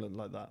that's similar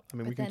like that? I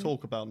mean, we can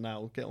talk about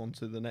now, get on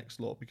to the next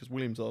lot, because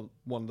Williams are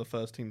one of the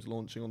first teams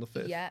launching on the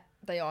 5th. Yeah,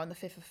 they are on the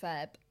 5th of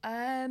Feb.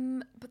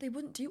 But they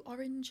wouldn't do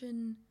orange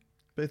and...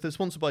 But if they're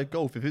sponsored by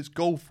Golf, if it's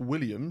Golf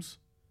Williams,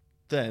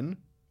 then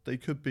they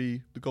could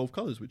be the Golf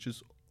colours, which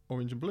is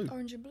orange and blue.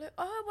 Orange and blue.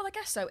 Oh, well, I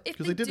guess so.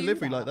 Because they did a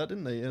livery like that,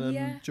 didn't they?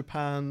 In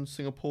Japan,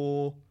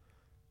 Singapore,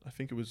 I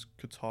think it was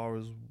Qatar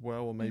as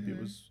well, or maybe it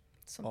was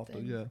something. after,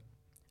 yeah.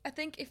 I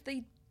think if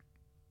they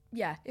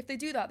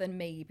do that, then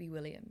maybe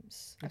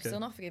Williams. I've still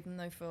not forgiven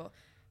them, though, for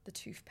the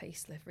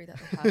toothpaste livery that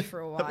they had for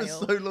a while. That was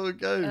so long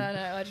ago. I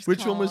know, I just Which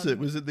can't. one was it?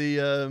 Was it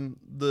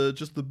the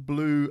just the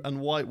blue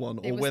and white one,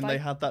 or when they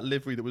had that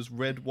livery that was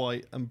red,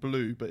 white, and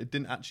blue, but it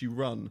didn't actually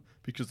run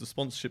because the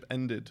sponsorship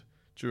ended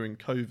during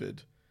COVID,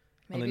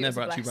 and they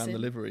never actually ran the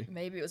livery.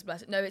 Maybe it was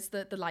blessed. No, it's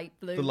the light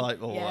blue. The light.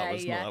 Oh,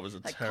 that was a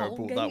like terrible.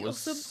 Colgate that was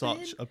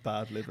such a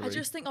bad livery. I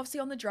just think, obviously,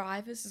 on the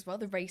drivers as well,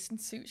 the racing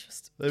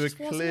suits they were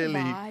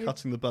clearly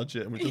cutting the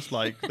budget and were just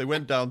like, they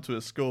went down to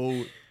a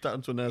school,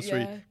 down to a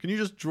nursery. Yeah. Can you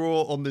just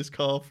draw on this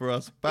car for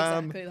us?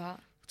 Bam. Exactly that.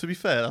 To be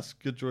fair, that's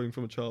good drawing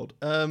from a child.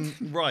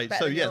 Right.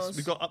 So yes, yours.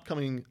 We've got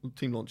upcoming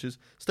team launches.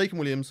 Stake and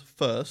Williams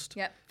first.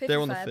 Yep.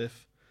 They're on the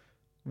 5th.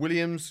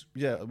 Williams,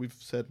 we've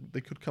said they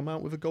could come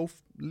out with a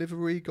golf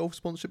livery, golf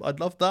sponsorship.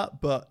 I'd love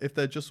that, but if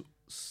they're just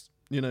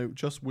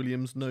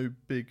Williams, no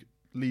big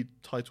lead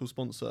title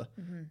sponsor,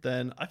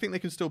 then I think they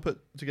can still put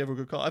together a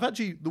good car.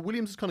 The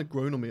Williams has kind of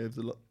grown on me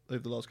over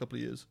the last couple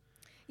of years.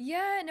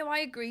 Yeah, no, I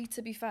agree,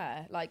 to be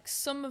fair. Like,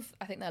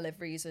 I think their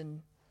liveries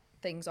and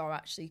things are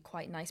actually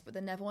quite nice, but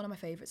they're never one of my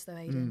favourites, though,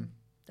 Haydon.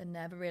 They're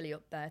never really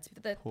up there.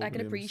 I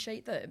can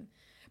appreciate them.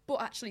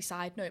 But actually,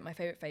 side note, my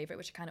favourite,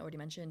 which I kind of already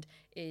mentioned,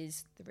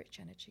 is the Rich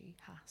Energy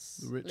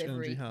Haas livery.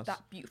 Energy Haas.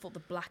 That beautiful, the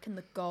black and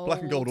the gold.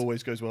 Black and gold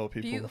always goes well,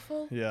 people.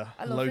 Beautiful. Yeah.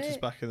 I love Lotus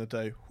it. back in the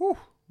day. Whew,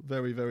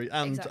 very, very.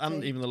 And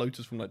even the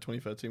Lotus from like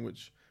 2013,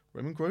 which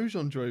Romain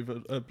Grosjean drove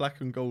a black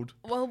and gold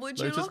Well, would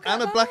you Lotus look at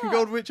and a that? black and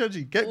gold Rich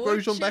Energy. Get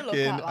Grosjean back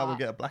in and we'll that?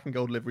 get a black and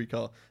gold livery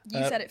car. You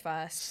said it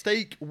first.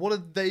 Stake, what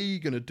are they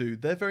going to do?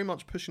 They're very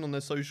much pushing on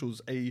their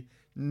socials a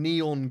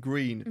neon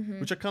green,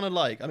 which I kind of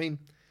like. I mean,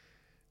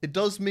 it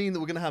does mean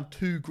that we're going to have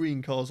 2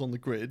 green cars on the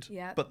grid,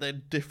 but they're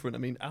different. I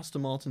mean,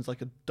 Aston Martin's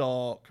like a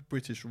dark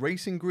British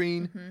racing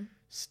green.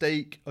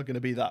 Stake are going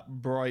to be that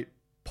bright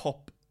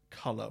pop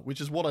colour,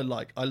 which is what I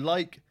like. I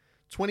like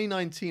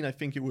 2019, I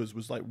think it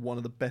was like one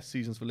of the best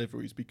seasons for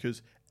liveries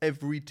because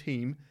every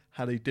team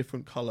had a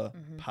different colour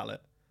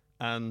palette.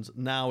 And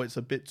now it's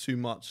a bit too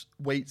much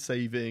weight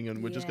saving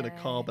and we're just going to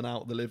carbon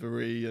out the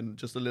livery and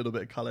just a little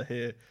bit of colour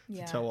here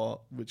to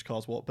tell which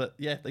car's what. But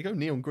yeah, they go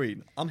neon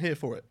green. I'm here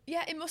for it.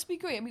 Yeah, it must be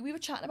great. I mean, we were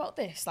chatting about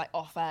this like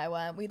off air,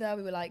 weren't we there?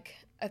 We were like,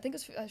 I think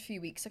it was a few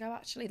weeks ago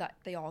actually, that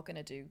they are going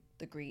to do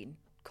the green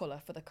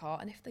colour for the car.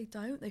 And if they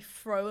don't, they've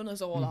thrown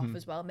us all off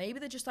as well. Maybe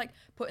they're just like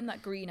putting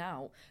that green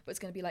out, but it's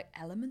going to be like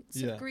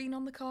elements of green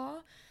on the car.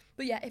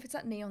 But yeah, if it's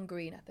that neon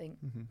green, I think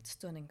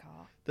stunning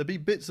car. There'll be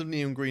bits of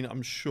neon green,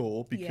 I'm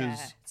sure,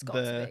 because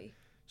their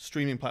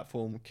streaming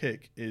platform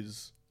Kick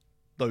is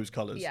those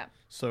colours. Yeah.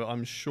 So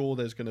I'm sure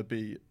there's going to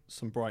be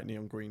some bright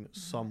neon green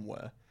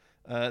somewhere.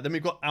 Then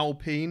we've got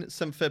Alpine,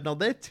 7th Feb. Now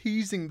they're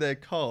teasing their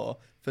car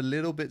for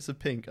little bits of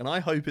pink, and I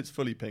hope it's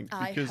fully pink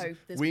because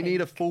we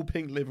need a full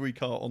pink livery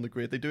car on the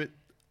grid. They do it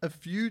a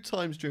few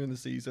times during the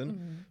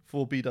season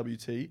for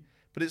BWT,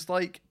 but it's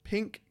like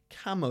pink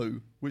camo,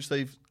 which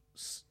they've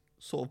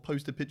sort of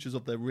posted pictures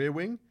of their rear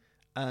wing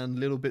and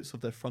little bits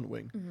of their front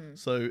wing.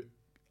 So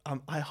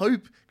I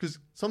hope, because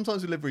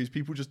sometimes with liveries,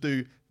 people just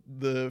do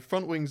the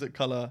front wings at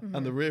colour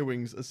and the rear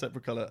wings a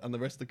separate colour and the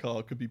rest of the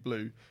car could be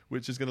blue,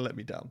 which is going to let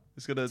me down.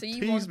 It's going to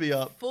tease me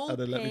up and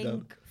then let me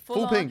down.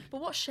 Full pink. But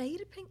what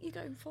shade of pink are you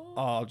going for?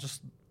 Oh,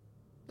 just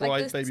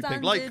bright baby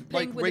pink.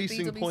 Like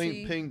Racing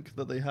Point pink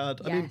that they had.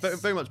 Yes. I mean,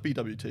 very much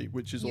BWT,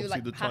 which is obviously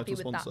the title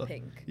sponsor. That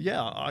pink?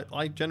 Yeah,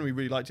 I generally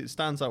really liked it. It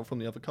stands out from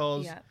the other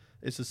cars. Yeah.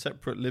 It's a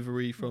separate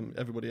livery from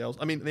everybody else.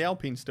 I mean, the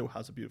Alpine still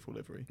has a beautiful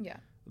livery. Yeah.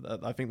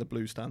 I think the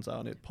blue stands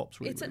out and it pops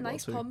really well. It's a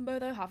nice combo,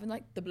 though, having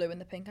like the blue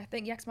and the pink. I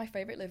think, it's my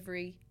favourite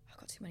livery. I've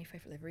got too many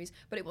favourite liveries,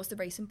 but it was the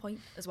Racing Point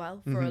as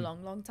well for a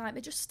long, long time.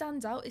 It just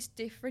stands out. It's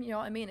different, you know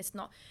what I mean? It's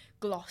not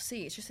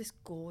glossy. It's just this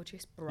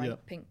gorgeous,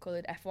 bright pink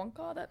coloured F1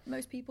 car that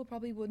most people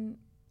probably wouldn't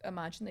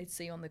imagine they'd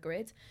see on the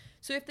grid.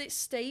 So if it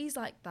stays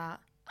like that,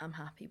 I'm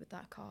happy with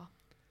that car.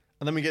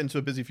 And then we get into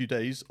a busy few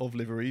days of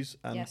liveries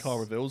and car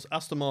reveals.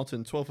 Aston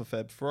Martin, 12th of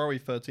Feb. Ferrari,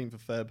 13th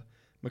of Feb.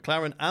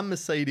 McLaren and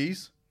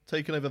Mercedes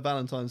taking over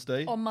Valentine's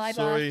Day. On my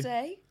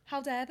birthday.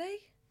 How dare they?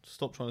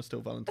 Stop trying to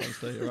steal Valentine's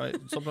Day, all right?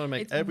 Stop trying to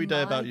make every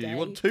day about you. You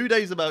want 2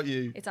 days about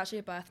you. It's actually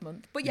a birth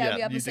month. But we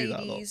have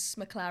Mercedes,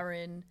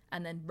 McLaren,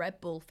 and then Red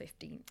Bull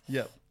 15th.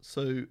 Yeah.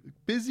 So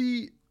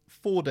busy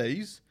 4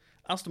 days.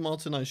 Aston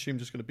Martin, I assume,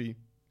 just going to be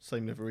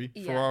same livery.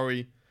 Yeah.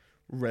 Ferrari,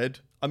 red.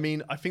 I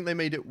mean, I think they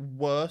made it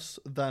worse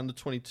than the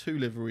 22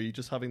 livery,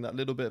 just having that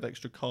little bit of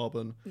extra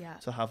carbon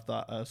to have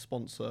that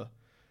sponsor.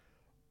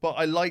 But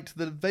I liked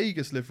the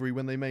Vegas livery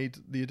when they made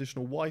the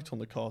additional white on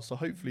the car, so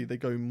hopefully they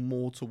go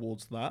more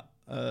towards that.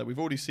 We've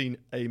already seen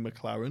a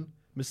McLaren.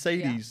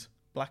 Mercedes,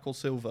 black or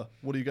silver.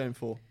 What are you going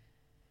for?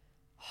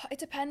 It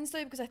depends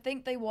though, because I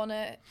think they want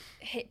to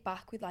hit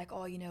back with like,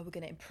 oh, you know, we're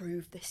going to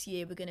improve this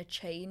year, we're going to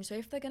change. So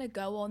if they're going to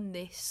go on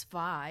this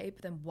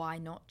vibe, then why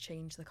not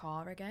change the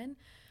car again?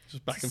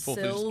 Just back and forth.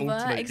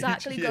 Silver,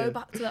 exactly. Go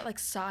back to that like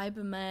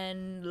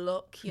Cybermen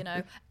look, you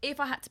know. If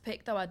I had to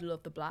pick though, I'd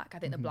love the black. I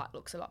think the black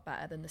looks a lot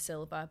better than the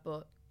silver.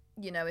 But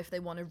you know, if they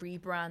want to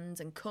rebrand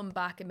and come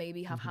back and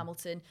maybe have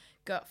Hamilton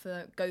go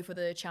for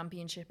the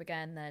championship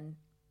again, then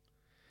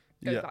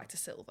go back to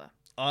silver.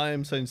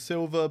 I'm saying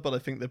silver, but I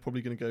think they're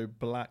probably going to go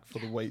black for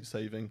the weight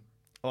saving.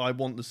 I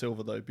want the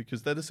silver though,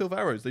 because they're the silver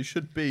arrows. They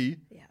should be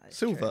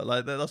silver. True.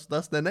 Like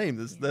that's their name.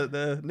 That's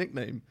their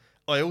nickname.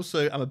 I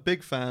also am a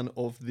big fan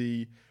of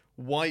the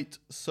white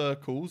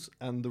circles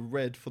and the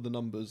red for the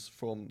numbers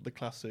from the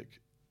classic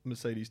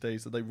Mercedes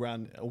days that they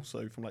ran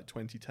also from like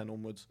 2010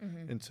 onwards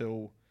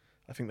until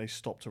I think they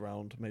stopped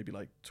around maybe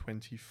like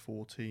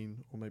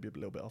 2014 or maybe a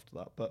little bit after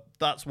that. But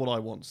that's what I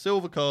want.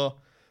 Silver car,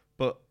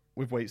 but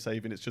with weight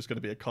saving, it's just going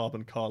to be a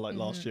carbon car like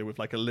last year with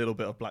like a little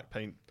bit of black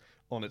paint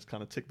on it to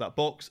kind of tick that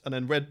box. And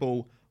then Red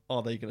Bull,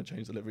 are they going to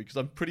change the livery? Because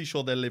I'm pretty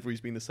sure their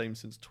livery's been the same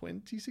since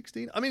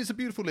 2016. I mean, it's a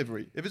beautiful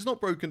livery. If it's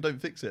not broken,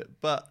 don't fix it.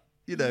 But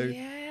you know,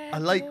 I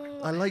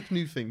like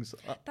new things.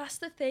 That's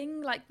the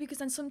thing, like, because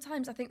then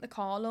sometimes I think the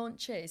car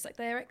launches, like,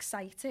 they're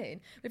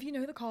exciting. But if you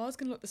know the car's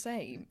going to look the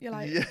same, you're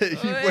like,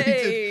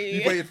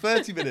 you've waited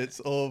 30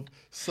 minutes of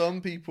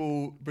some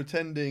people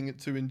pretending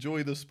to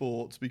enjoy the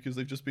sport because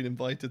they've just been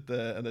invited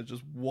there and they're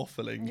just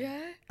waffling.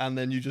 Yeah. And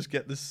then you just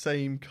get the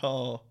same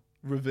car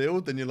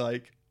revealed, then you're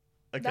like,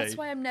 okay, that's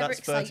why I'm never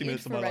excited 30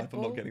 minutes for of my Red life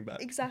Bull. I'm not getting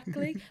back.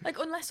 Exactly. Like,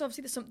 unless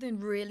obviously there's something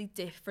really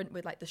different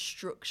with like the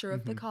structure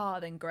of the car,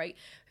 then great.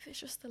 If it's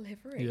just the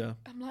livery,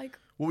 I'm like,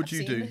 what would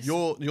you do?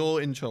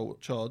 You're in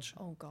charge.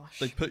 Oh gosh.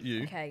 They put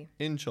you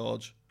in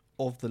charge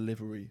of the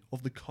livery,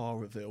 of the car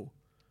reveal.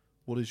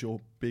 What is your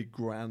big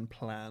grand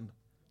plan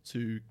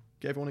to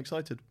get everyone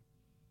excited?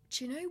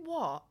 Do you know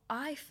what?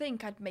 I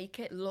think I'd make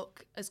it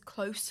look as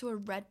close to a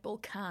Red Bull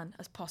can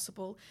as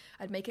possible.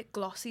 I'd make it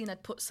glossy and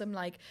I'd put some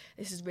like,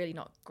 this is really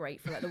not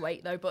great for like the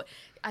weight though, but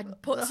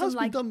I'd put some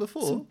like done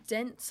before. Some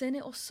dents in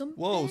it or something.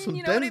 Whoa, some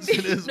dents in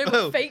it as well.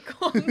 No, fake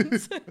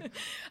ones.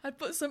 I'd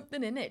put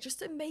something in it just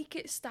to make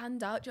it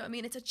stand out. Do you know what I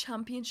mean? It's a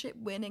championship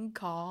winning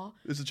car.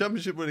 It's a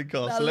championship winning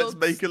car, so let's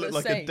make it look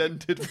like a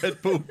dented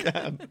Red Bull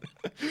can.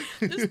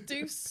 Just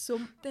do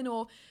something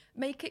or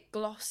make it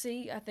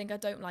glossy. I think I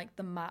don't like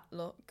the matte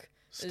look.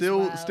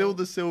 Still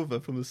the silver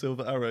from the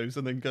silver arrows,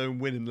 and then go and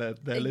win in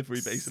their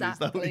livery. Basically, is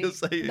that what you're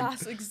saying?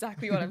 That's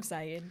exactly what I'm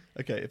saying.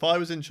 Okay, if I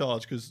was in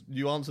charge, because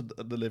you answered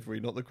the livery,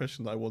 not the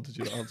question that I wanted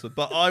you to answer,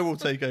 but I will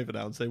take over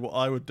now and say what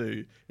I would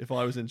do if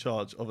I was in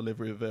charge of a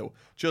livery reveal.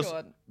 Just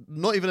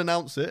not even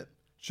announce it.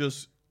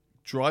 Just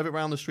drive it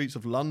around the streets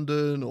of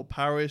London or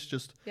Paris,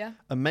 just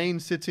a main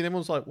city, and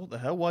everyone's like, what the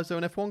hell? Why is there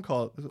an F1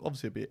 car?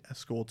 Obviously, it'll be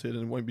escorted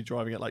and won't be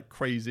driving it like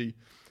crazy.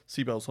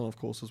 Seatbelts on, of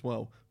course, as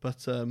well. But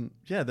then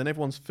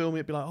everyone's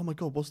filming it, be like, oh my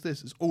God, what's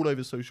this? It's all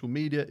over social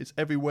media. It's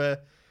everywhere.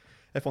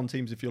 F1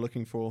 teams, if you're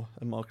looking for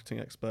a marketing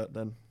expert,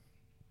 then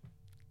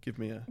give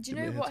me a Do you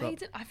know what,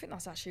 Haydon? I think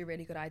that's actually a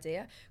really good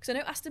idea. Because I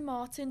know Aston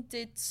Martin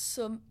did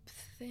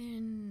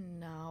something.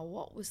 Now,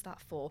 what was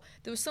that for?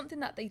 There was something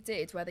that they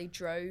did where they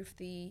drove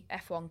the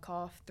F1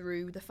 car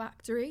through the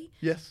factory.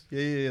 Yes.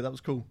 Yeah. That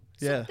was cool.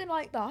 Something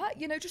like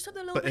that. You know, just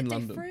something a little bit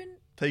different. London.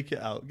 Take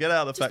it out. Get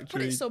out of the factory.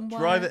 Put it somewhere.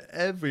 Drive it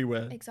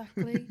everywhere.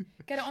 Exactly.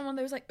 Get it on one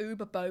of those like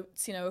Uber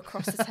boats, you know,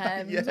 across the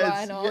Thames.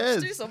 Why not?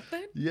 Just do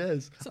something.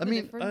 Yes.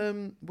 Something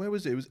different. Where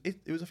was it? It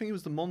was. I think it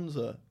was the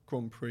Monza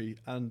Grand Prix,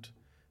 and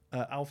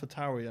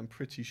AlphaTauri, I'm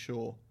pretty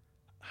sure,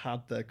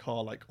 had their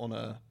car like on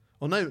a.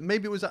 Or no,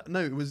 maybe it was.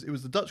 It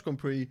was the Dutch Grand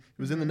Prix. It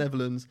was in the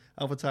Netherlands.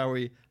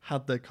 AlphaTauri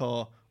had their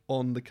car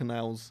on the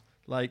canals.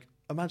 Like,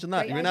 imagine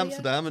that. You're in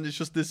Amsterdam, and it's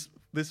just this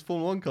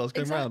Formula 1 cars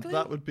going around.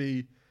 That would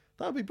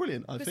be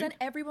brilliant, I think. Because then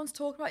everyone's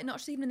talking about it, not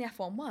just even in the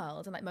F1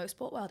 world and like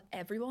motorsport world.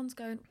 Everyone's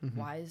going,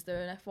 why is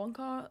there an F1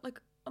 car like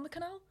on the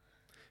canal?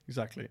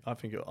 Exactly.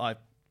 I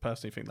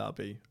personally think that would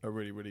be a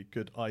really, really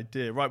good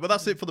idea. Right, well,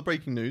 that's it for the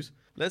breaking news.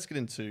 Let's get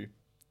into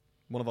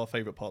one of our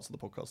favourite parts of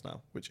the podcast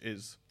now, which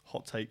is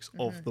hot takes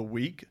of the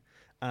week.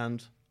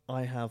 And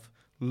I have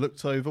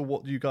looked over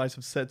what you guys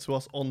have said to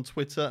us on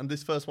Twitter. And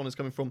this first one is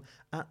coming from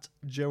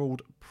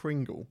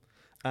 @GeraldPringle.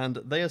 And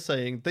they are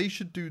saying they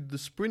should do the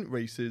sprint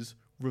races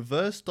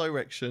reverse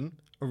direction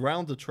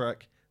around the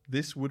track.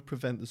 This would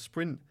prevent the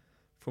sprint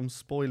from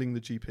spoiling the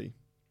GP.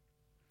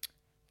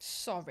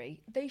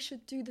 Sorry, they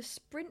should do the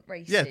sprint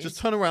races. Yeah, just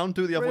turn around,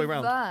 do it the other way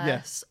around.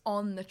 Yes,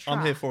 on the track.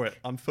 I'm here for it.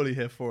 I'm fully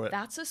here for it.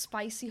 That's a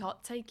spicy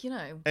hot take, you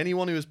know.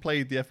 Anyone who has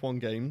played the F1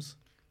 games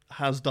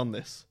has done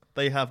this.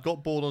 They have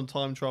got bored on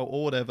time trial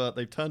or whatever.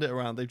 They've turned it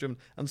around. They've driven.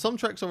 And some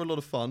tracks are a lot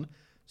of fun.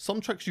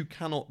 Some tracks you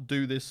cannot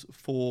do this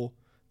for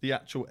the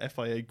actual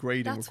FIA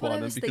grading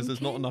requirement because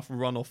there's not enough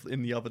runoff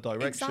in the other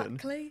direction.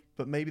 Exactly.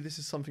 But maybe this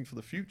is something for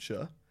the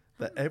future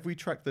that every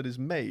track that is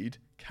made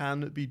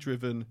can be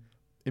driven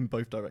in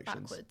both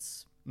directions.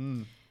 Backwards.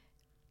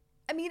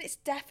 I mean, it's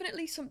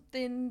definitely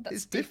something that's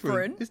It's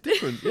different. It's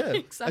different, yeah.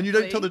 Exactly. And you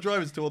don't tell the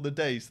drivers till on the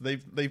day. So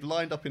they've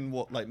lined up in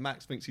what, like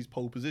Max thinks he's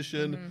pole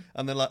position.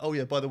 And they're like, oh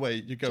yeah, by the way,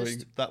 you're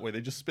going that way.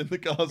 They just spin the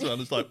cars around.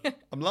 It's like,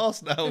 I'm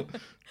last now.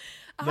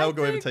 Now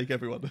go overtake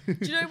everyone. Do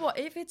you know what?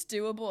 If it's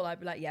doable, I'd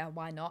be like, yeah,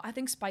 why not? I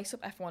think spice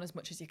up F1 as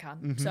much as you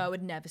can. So I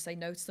would never say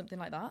no to something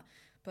like that.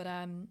 But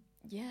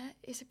yeah,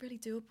 is it really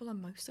doable on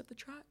most of the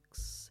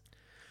tracks?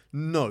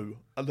 No.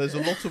 There's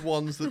a lot of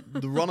ones that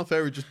the runoff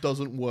area just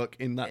doesn't work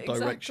in that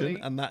direction.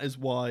 And that is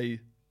why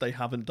they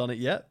haven't done it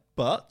yet.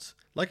 But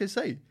like I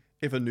say,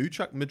 if a new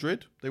track,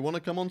 Madrid, they want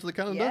to come onto the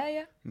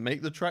calendar,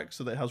 make the track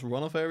so that it has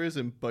runoff areas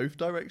in both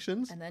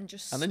directions. And then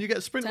you get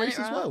a sprint race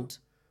as well.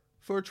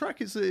 For a track,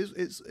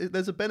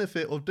 there's a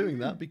benefit of doing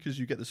that because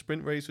you get the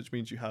sprint race, which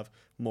means you have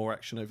more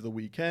action over the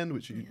weekend,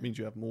 which means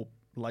you have more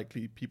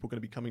likely people going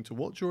to be coming to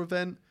watch your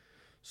event.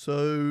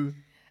 So,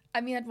 I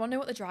mean, I'd want to know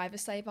what the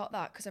drivers say about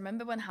that, because I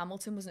remember when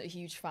Hamilton wasn't a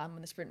huge fan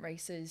when the sprint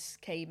races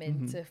came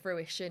into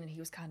fruition, and he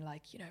was kind of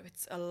like, you know,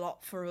 it's a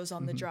lot for us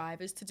on the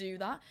drivers to do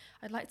that.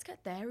 I'd like to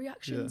get their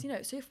reactions, you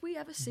know. So if we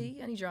ever see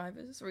any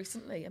drivers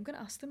recently, I'm going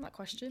to ask them that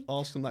question.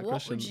 Ask them that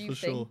question, for sure. What would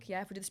you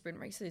think, if we did the sprint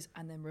races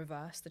and then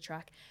reverse the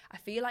track? I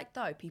feel like,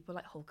 though, people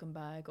like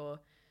Hulkenberg or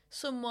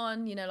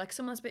someone, you know, like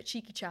someone that's a bit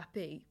cheeky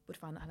chappy would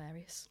find that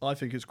hilarious. I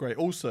think it's great.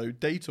 Also,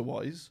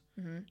 data-wise,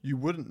 you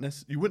wouldn't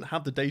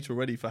have the data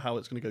already for how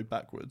it's going to go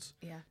backwards.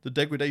 Yeah. The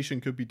degradation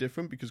could be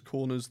different because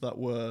corners that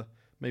were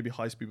maybe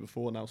high speed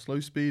before are now slow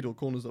speed, or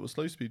corners that were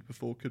slow speed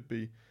before could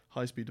be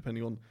high speed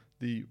depending on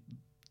the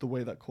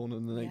way that corner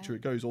and the nature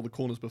it goes, or the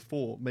corners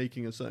before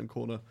making a certain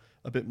corner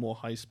a bit more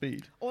high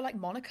speed. Or like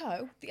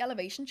Monaco, the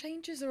elevation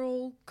changes are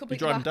all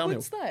completely downhill.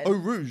 backwards then. Eau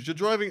Rouge, you're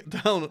driving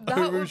down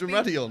Eau Rouge and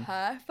Raidillon.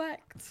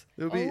 Perfect.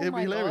 It'll be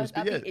hilarious.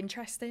 God, that'd be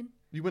interesting.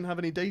 You wouldn't have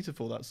any data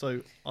for that, so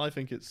I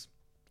think it's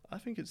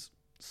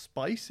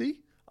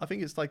spicy. I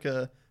think it's like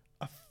a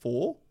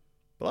 4,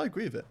 but I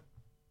agree with it.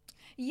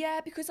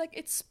 Yeah, because like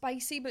it's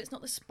spicy, but it's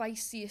not the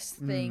spiciest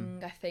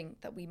thing I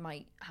think that we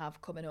might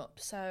have coming up.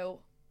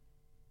 So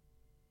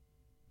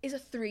is a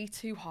 3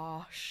 too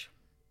harsh?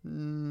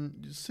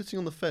 You're sitting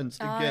on the fence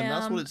again.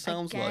 That's what it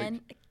sounds like.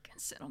 Again,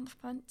 sitting on the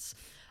fence.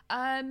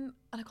 And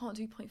I can't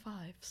do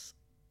 0.5s.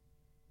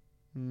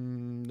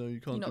 No, you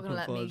can't. You're not do going to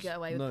let me get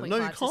away with 0.5s. No,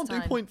 you can't do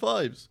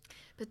 0.5s.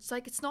 But it's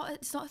like it's not a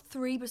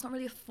 3, but it's not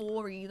really a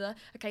 4 either.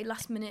 Okay,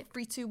 last minute,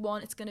 3, 2,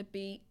 1. It's going to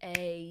be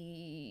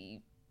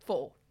a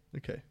 4.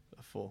 Okay,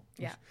 a 4.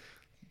 Yeah.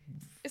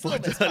 It's a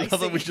little bit spicy. I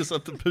love that we just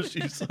have to push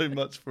you so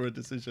much for a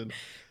decision.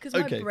 Because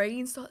my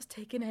brain starts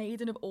taking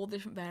Haydon of all the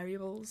different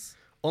variables.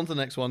 On to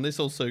the next one. This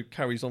also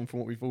carries on from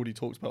what we've already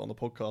talked about on the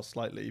podcast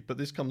slightly, but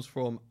this comes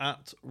from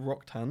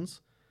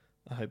 @Rocktans.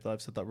 I hope that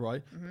I've said that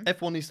right.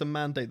 F1 needs to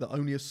mandate that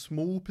only a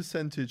small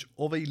percentage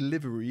of a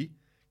livery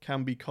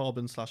can be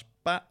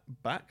carbon/black.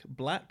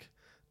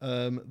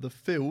 The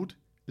field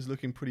is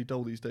looking pretty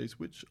dull these days,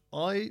 which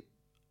I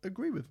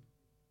agree with.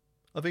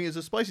 I think it's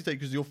a spicy take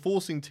because you're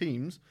forcing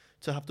teams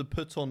to have to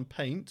put on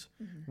paint,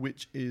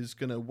 which is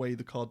going to weigh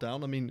the car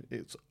down. I mean,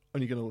 it's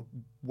only going to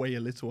weigh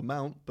a little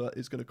amount, but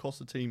it's going to cost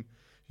the team,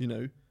 you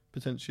know,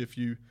 potentially a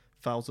few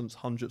thousandths,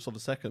 hundredths of a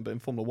second. But in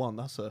Formula One,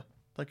 that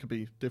could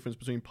be difference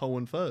between pole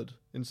and third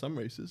in some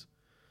races.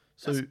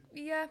 So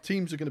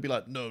teams are going to be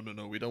like, no,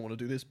 we don't want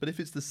to do this. But if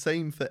it's the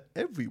same for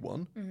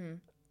everyone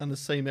and the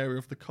same area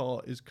of the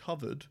car is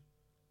covered,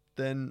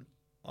 then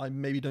I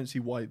maybe don't see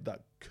why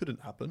that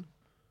couldn't happen.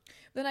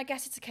 Then I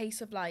guess it's a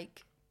case of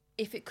like,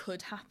 if it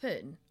could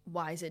happen,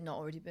 why has it not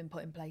already been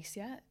put in place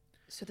yet?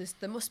 So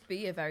there must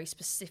be a very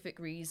specific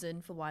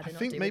reason for why they're not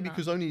doing that. I think maybe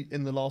because only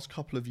in the last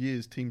couple of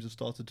years teams have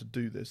started to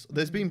do this.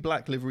 There's been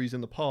black liveries in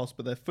the past,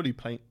 but they're fully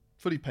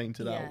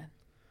painted out.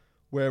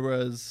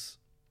 Whereas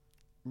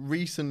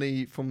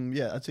recently from,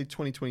 I'd say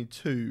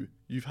 2022,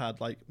 you've had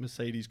like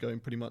Mercedes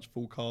going pretty much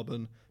full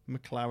carbon.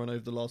 McLaren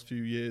over the last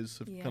few years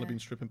have kind of been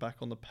stripping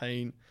back on the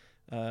paint.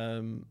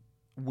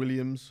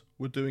 Williams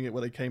were doing it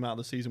where they came out of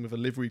the season with a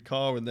livery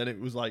car, and then it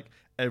was like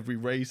every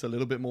race a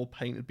little bit more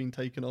paint had been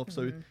taken off.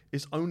 So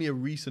it's only a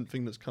recent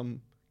thing that's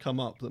come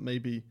up that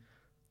maybe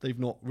they've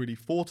not really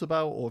thought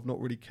about or have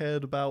not really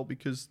cared about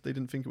because they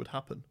didn't think it would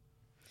happen.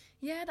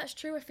 Yeah, that's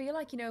true. I feel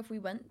like, you know, if we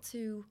went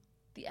to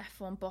the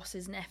F1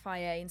 bosses and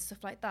FIA and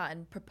stuff like that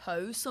and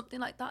proposed something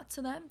like that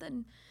to them,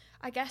 then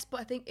I guess, but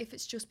I think if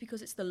it's just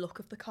because it's the look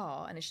of the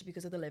car and it's just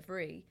because of the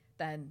livery,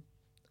 then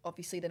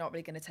obviously they're not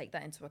really going to take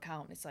that into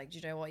account. It's like, do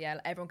you know what? Yeah,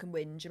 everyone can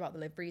whinge about the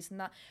liveries and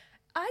that.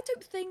 I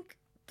don't think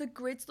the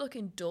grid's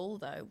looking dull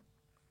though.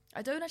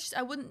 I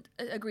wouldn't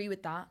agree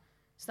with that.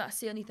 So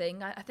that's the only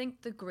thing. I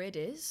think the grid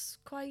is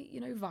quite, you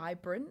know,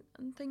 vibrant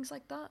and things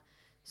like that.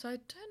 So I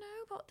don't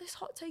know about this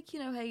hot take, you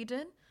know,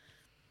 Haydon.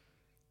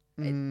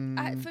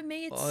 For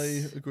me,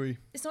 I agree.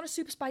 It's not a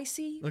super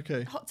spicy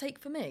hot take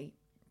for me.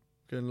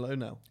 Going low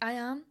now. I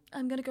am.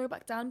 I'm going to go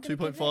back down.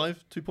 2.5,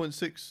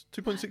 2.6,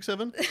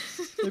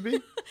 2.67 maybe?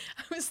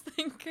 I was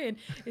thinking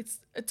it's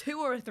a 2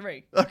 or a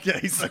 3.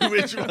 Okay, so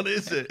which one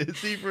is it?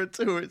 It's either a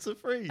 2 or it's a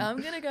 3.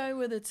 I'm going to go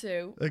with a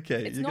 2.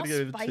 Okay, it's you're not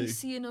going to go with a 2.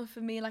 spicy enough for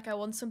me. Like, I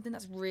want something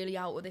that's really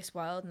out of this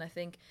world, and I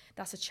think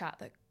that's a chat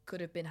that could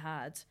have been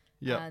had.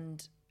 Yeah.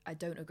 And I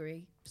don't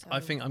agree. So.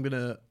 I think I'm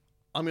gonna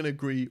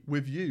agree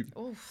with you.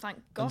 Oh, thank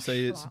God. And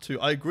say it's a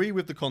 2. I agree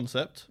with the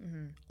concept.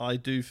 I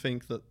do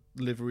think that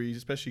liveries,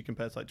 especially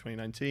compared to like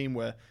 2019,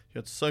 where you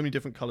had so many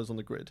different colours on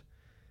the grid,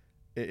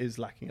 it is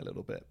lacking a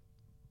little bit.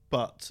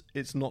 But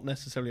it's not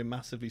necessarily a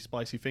massively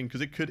spicy thing,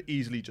 because it could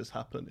easily just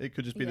happen. It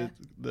could just be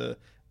the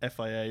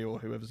FIA or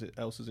whoever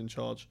else is in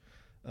charge.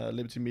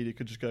 Liberty Media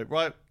could just go,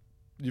 right,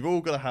 you've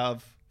all got to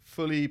have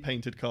fully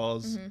painted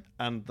cars,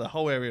 and the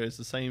whole area is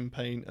the same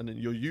paint, and then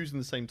you're using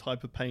the same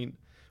type of paint,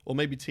 or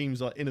maybe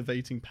teams are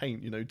innovating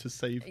paint, to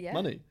save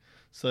money.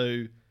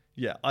 So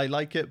yeah, I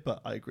like it,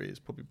 but I agree it's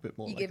probably a bit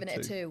more. You're giving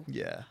it a 2.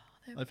 Yeah,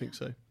 I think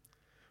so.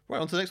 Right,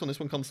 on to the next one. This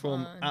one comes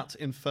from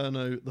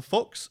 @Inferno the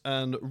Fox,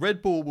 and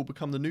Red Bull will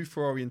become the new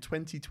Ferrari in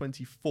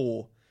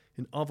 2024.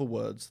 In other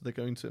words, they're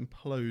going to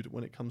implode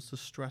when it comes to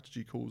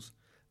strategy calls.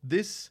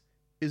 This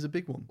is a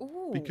big one.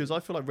 Ooh. Because I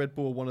feel like Red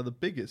Bull are one of the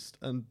biggest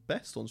and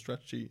best on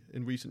strategy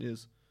in recent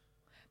years.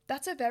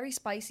 That's a very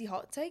spicy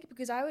hot take,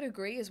 because I would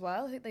agree as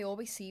well. I think they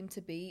always seem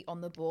to be on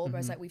the ball,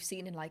 whereas like we've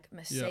seen in like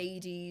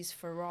Mercedes,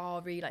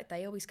 Ferrari, like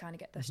they always kind of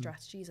get their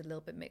strategies a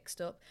little bit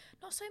mixed up.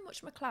 Not so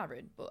much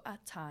McLaren, but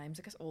at times,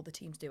 I guess all the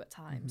teams do at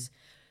times.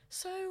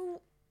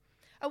 So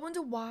I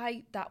wonder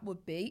why that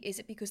would be. Is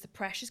it because the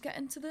pressure's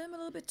getting to them a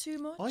little bit too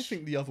much? I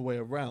think the other way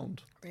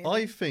around. Really?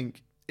 I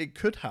think it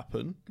could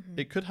happen.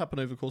 It could happen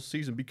over the course of the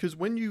season, because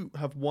when you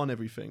have won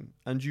everything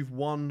and you've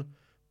won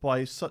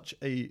by such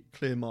a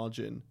clear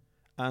margin,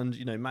 and,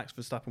 Max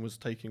Verstappen was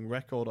taking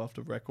record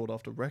after record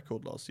after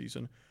record last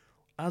season.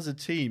 As a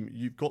team,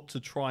 you've got to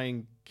try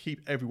and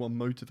keep everyone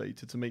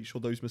motivated to make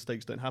sure those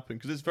mistakes don't happen.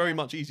 Because it's very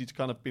much easy to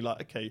kind of be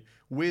like, okay,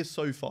 we're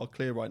so far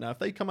clear right now. If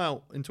they come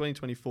out in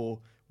 2024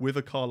 with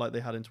a car like they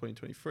had in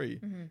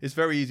 2023, it's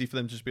very easy for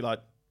them to just be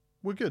like,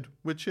 we're good,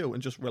 we're chill,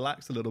 and just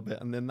relax a little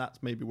bit. And then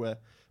that's maybe where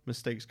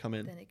mistakes come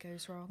in. Then it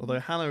goes wrong. Although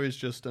Hannah is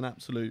just an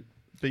absolute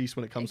beast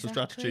when it comes to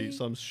strategy.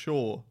 So I'm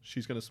sure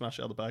she's going to smash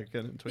it out of the bag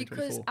again in 2024.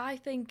 Because I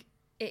think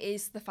it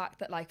is the fact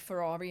that like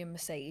Ferrari and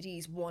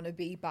Mercedes want to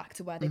be back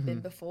to where they've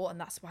been before, and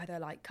that's why they're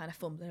like kind of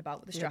fumbling about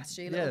with the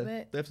strategy a little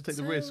bit. They have to take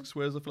the risks,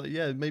 whereas I feel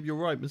like, maybe you're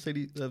right,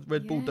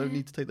 Red Bull don't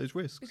need to take those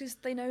risks. Because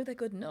they know they're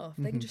good enough.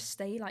 They can just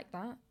stay like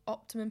that.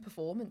 Optimum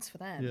performance for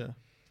them. Yeah.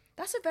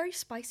 That's a very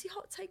spicy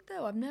hot take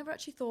though. I've never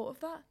actually thought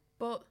of that.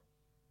 But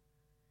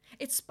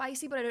it's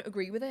spicy, but I don't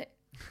agree with it.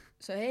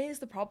 So here's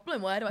the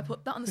problem. Where do I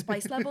put that on the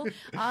spice level?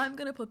 I'm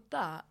going to put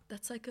that.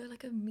 That's like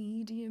a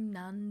medium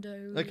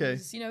Nando's. Okay.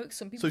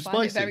 Some people so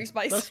find it very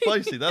spicy. That's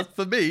spicy. That's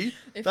for me.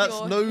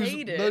 That's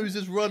nose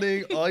is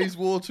running, eyes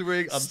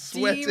watering, I'm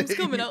sweating. Steam's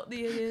coming out the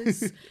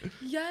ears.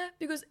 Yeah,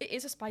 because it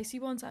is a spicy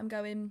one. So I'm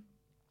going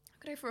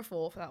to go for a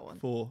 4 for that one.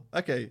 4.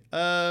 Okay.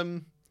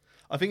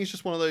 I think it's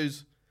just one of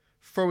those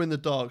throw in the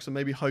dark, so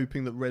maybe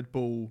hoping that Red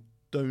Bull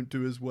don't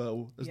do as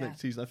well as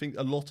next season. I think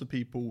a lot of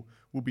people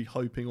will be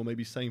hoping, or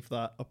maybe saying for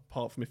that,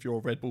 apart from if you're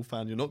a Red Bull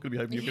fan, you're not going to be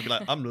hoping. You're going to be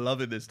like, I'm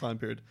loving this time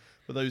period.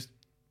 But those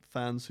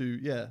fans who,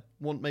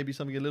 want maybe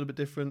something a little bit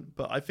different,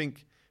 but I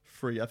think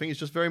 3. I think it's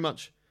just very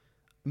much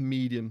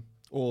medium,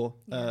 or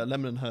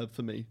lemon and herb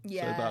for me. So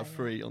about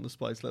 3 on the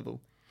spice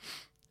level.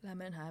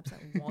 Lemon and herbs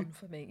at 1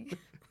 for me.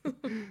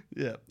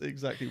 Yeah,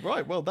 exactly.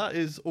 Right, well, that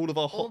is all of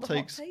our hot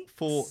takes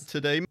for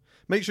today.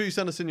 Make sure you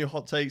send us in your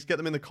hot takes. Get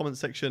them in the comment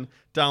section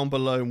down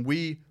below. And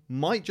we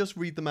might just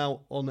read them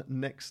out on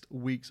next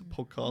week's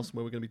podcast,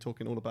 where we're going to be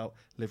talking all about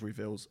livery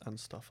bills and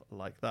stuff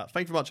like that.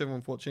 Thank you very much,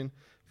 everyone, for watching.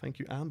 Thank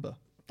you, Amber.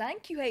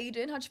 Thank you,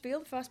 Haydon. How'd you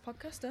feel? The first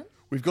podcast done?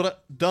 We've got it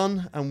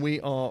done, and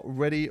we are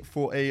ready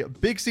for a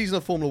big season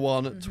of Formula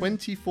One.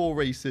 24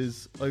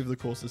 races over the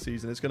course of the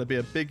season. It's going to be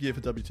a big year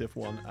for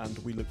WTF1, and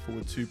we look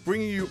forward to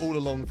bringing you all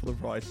along for the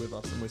ride with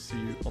us. And we'll see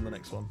you on the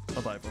next one.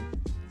 Bye-bye,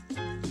 everyone.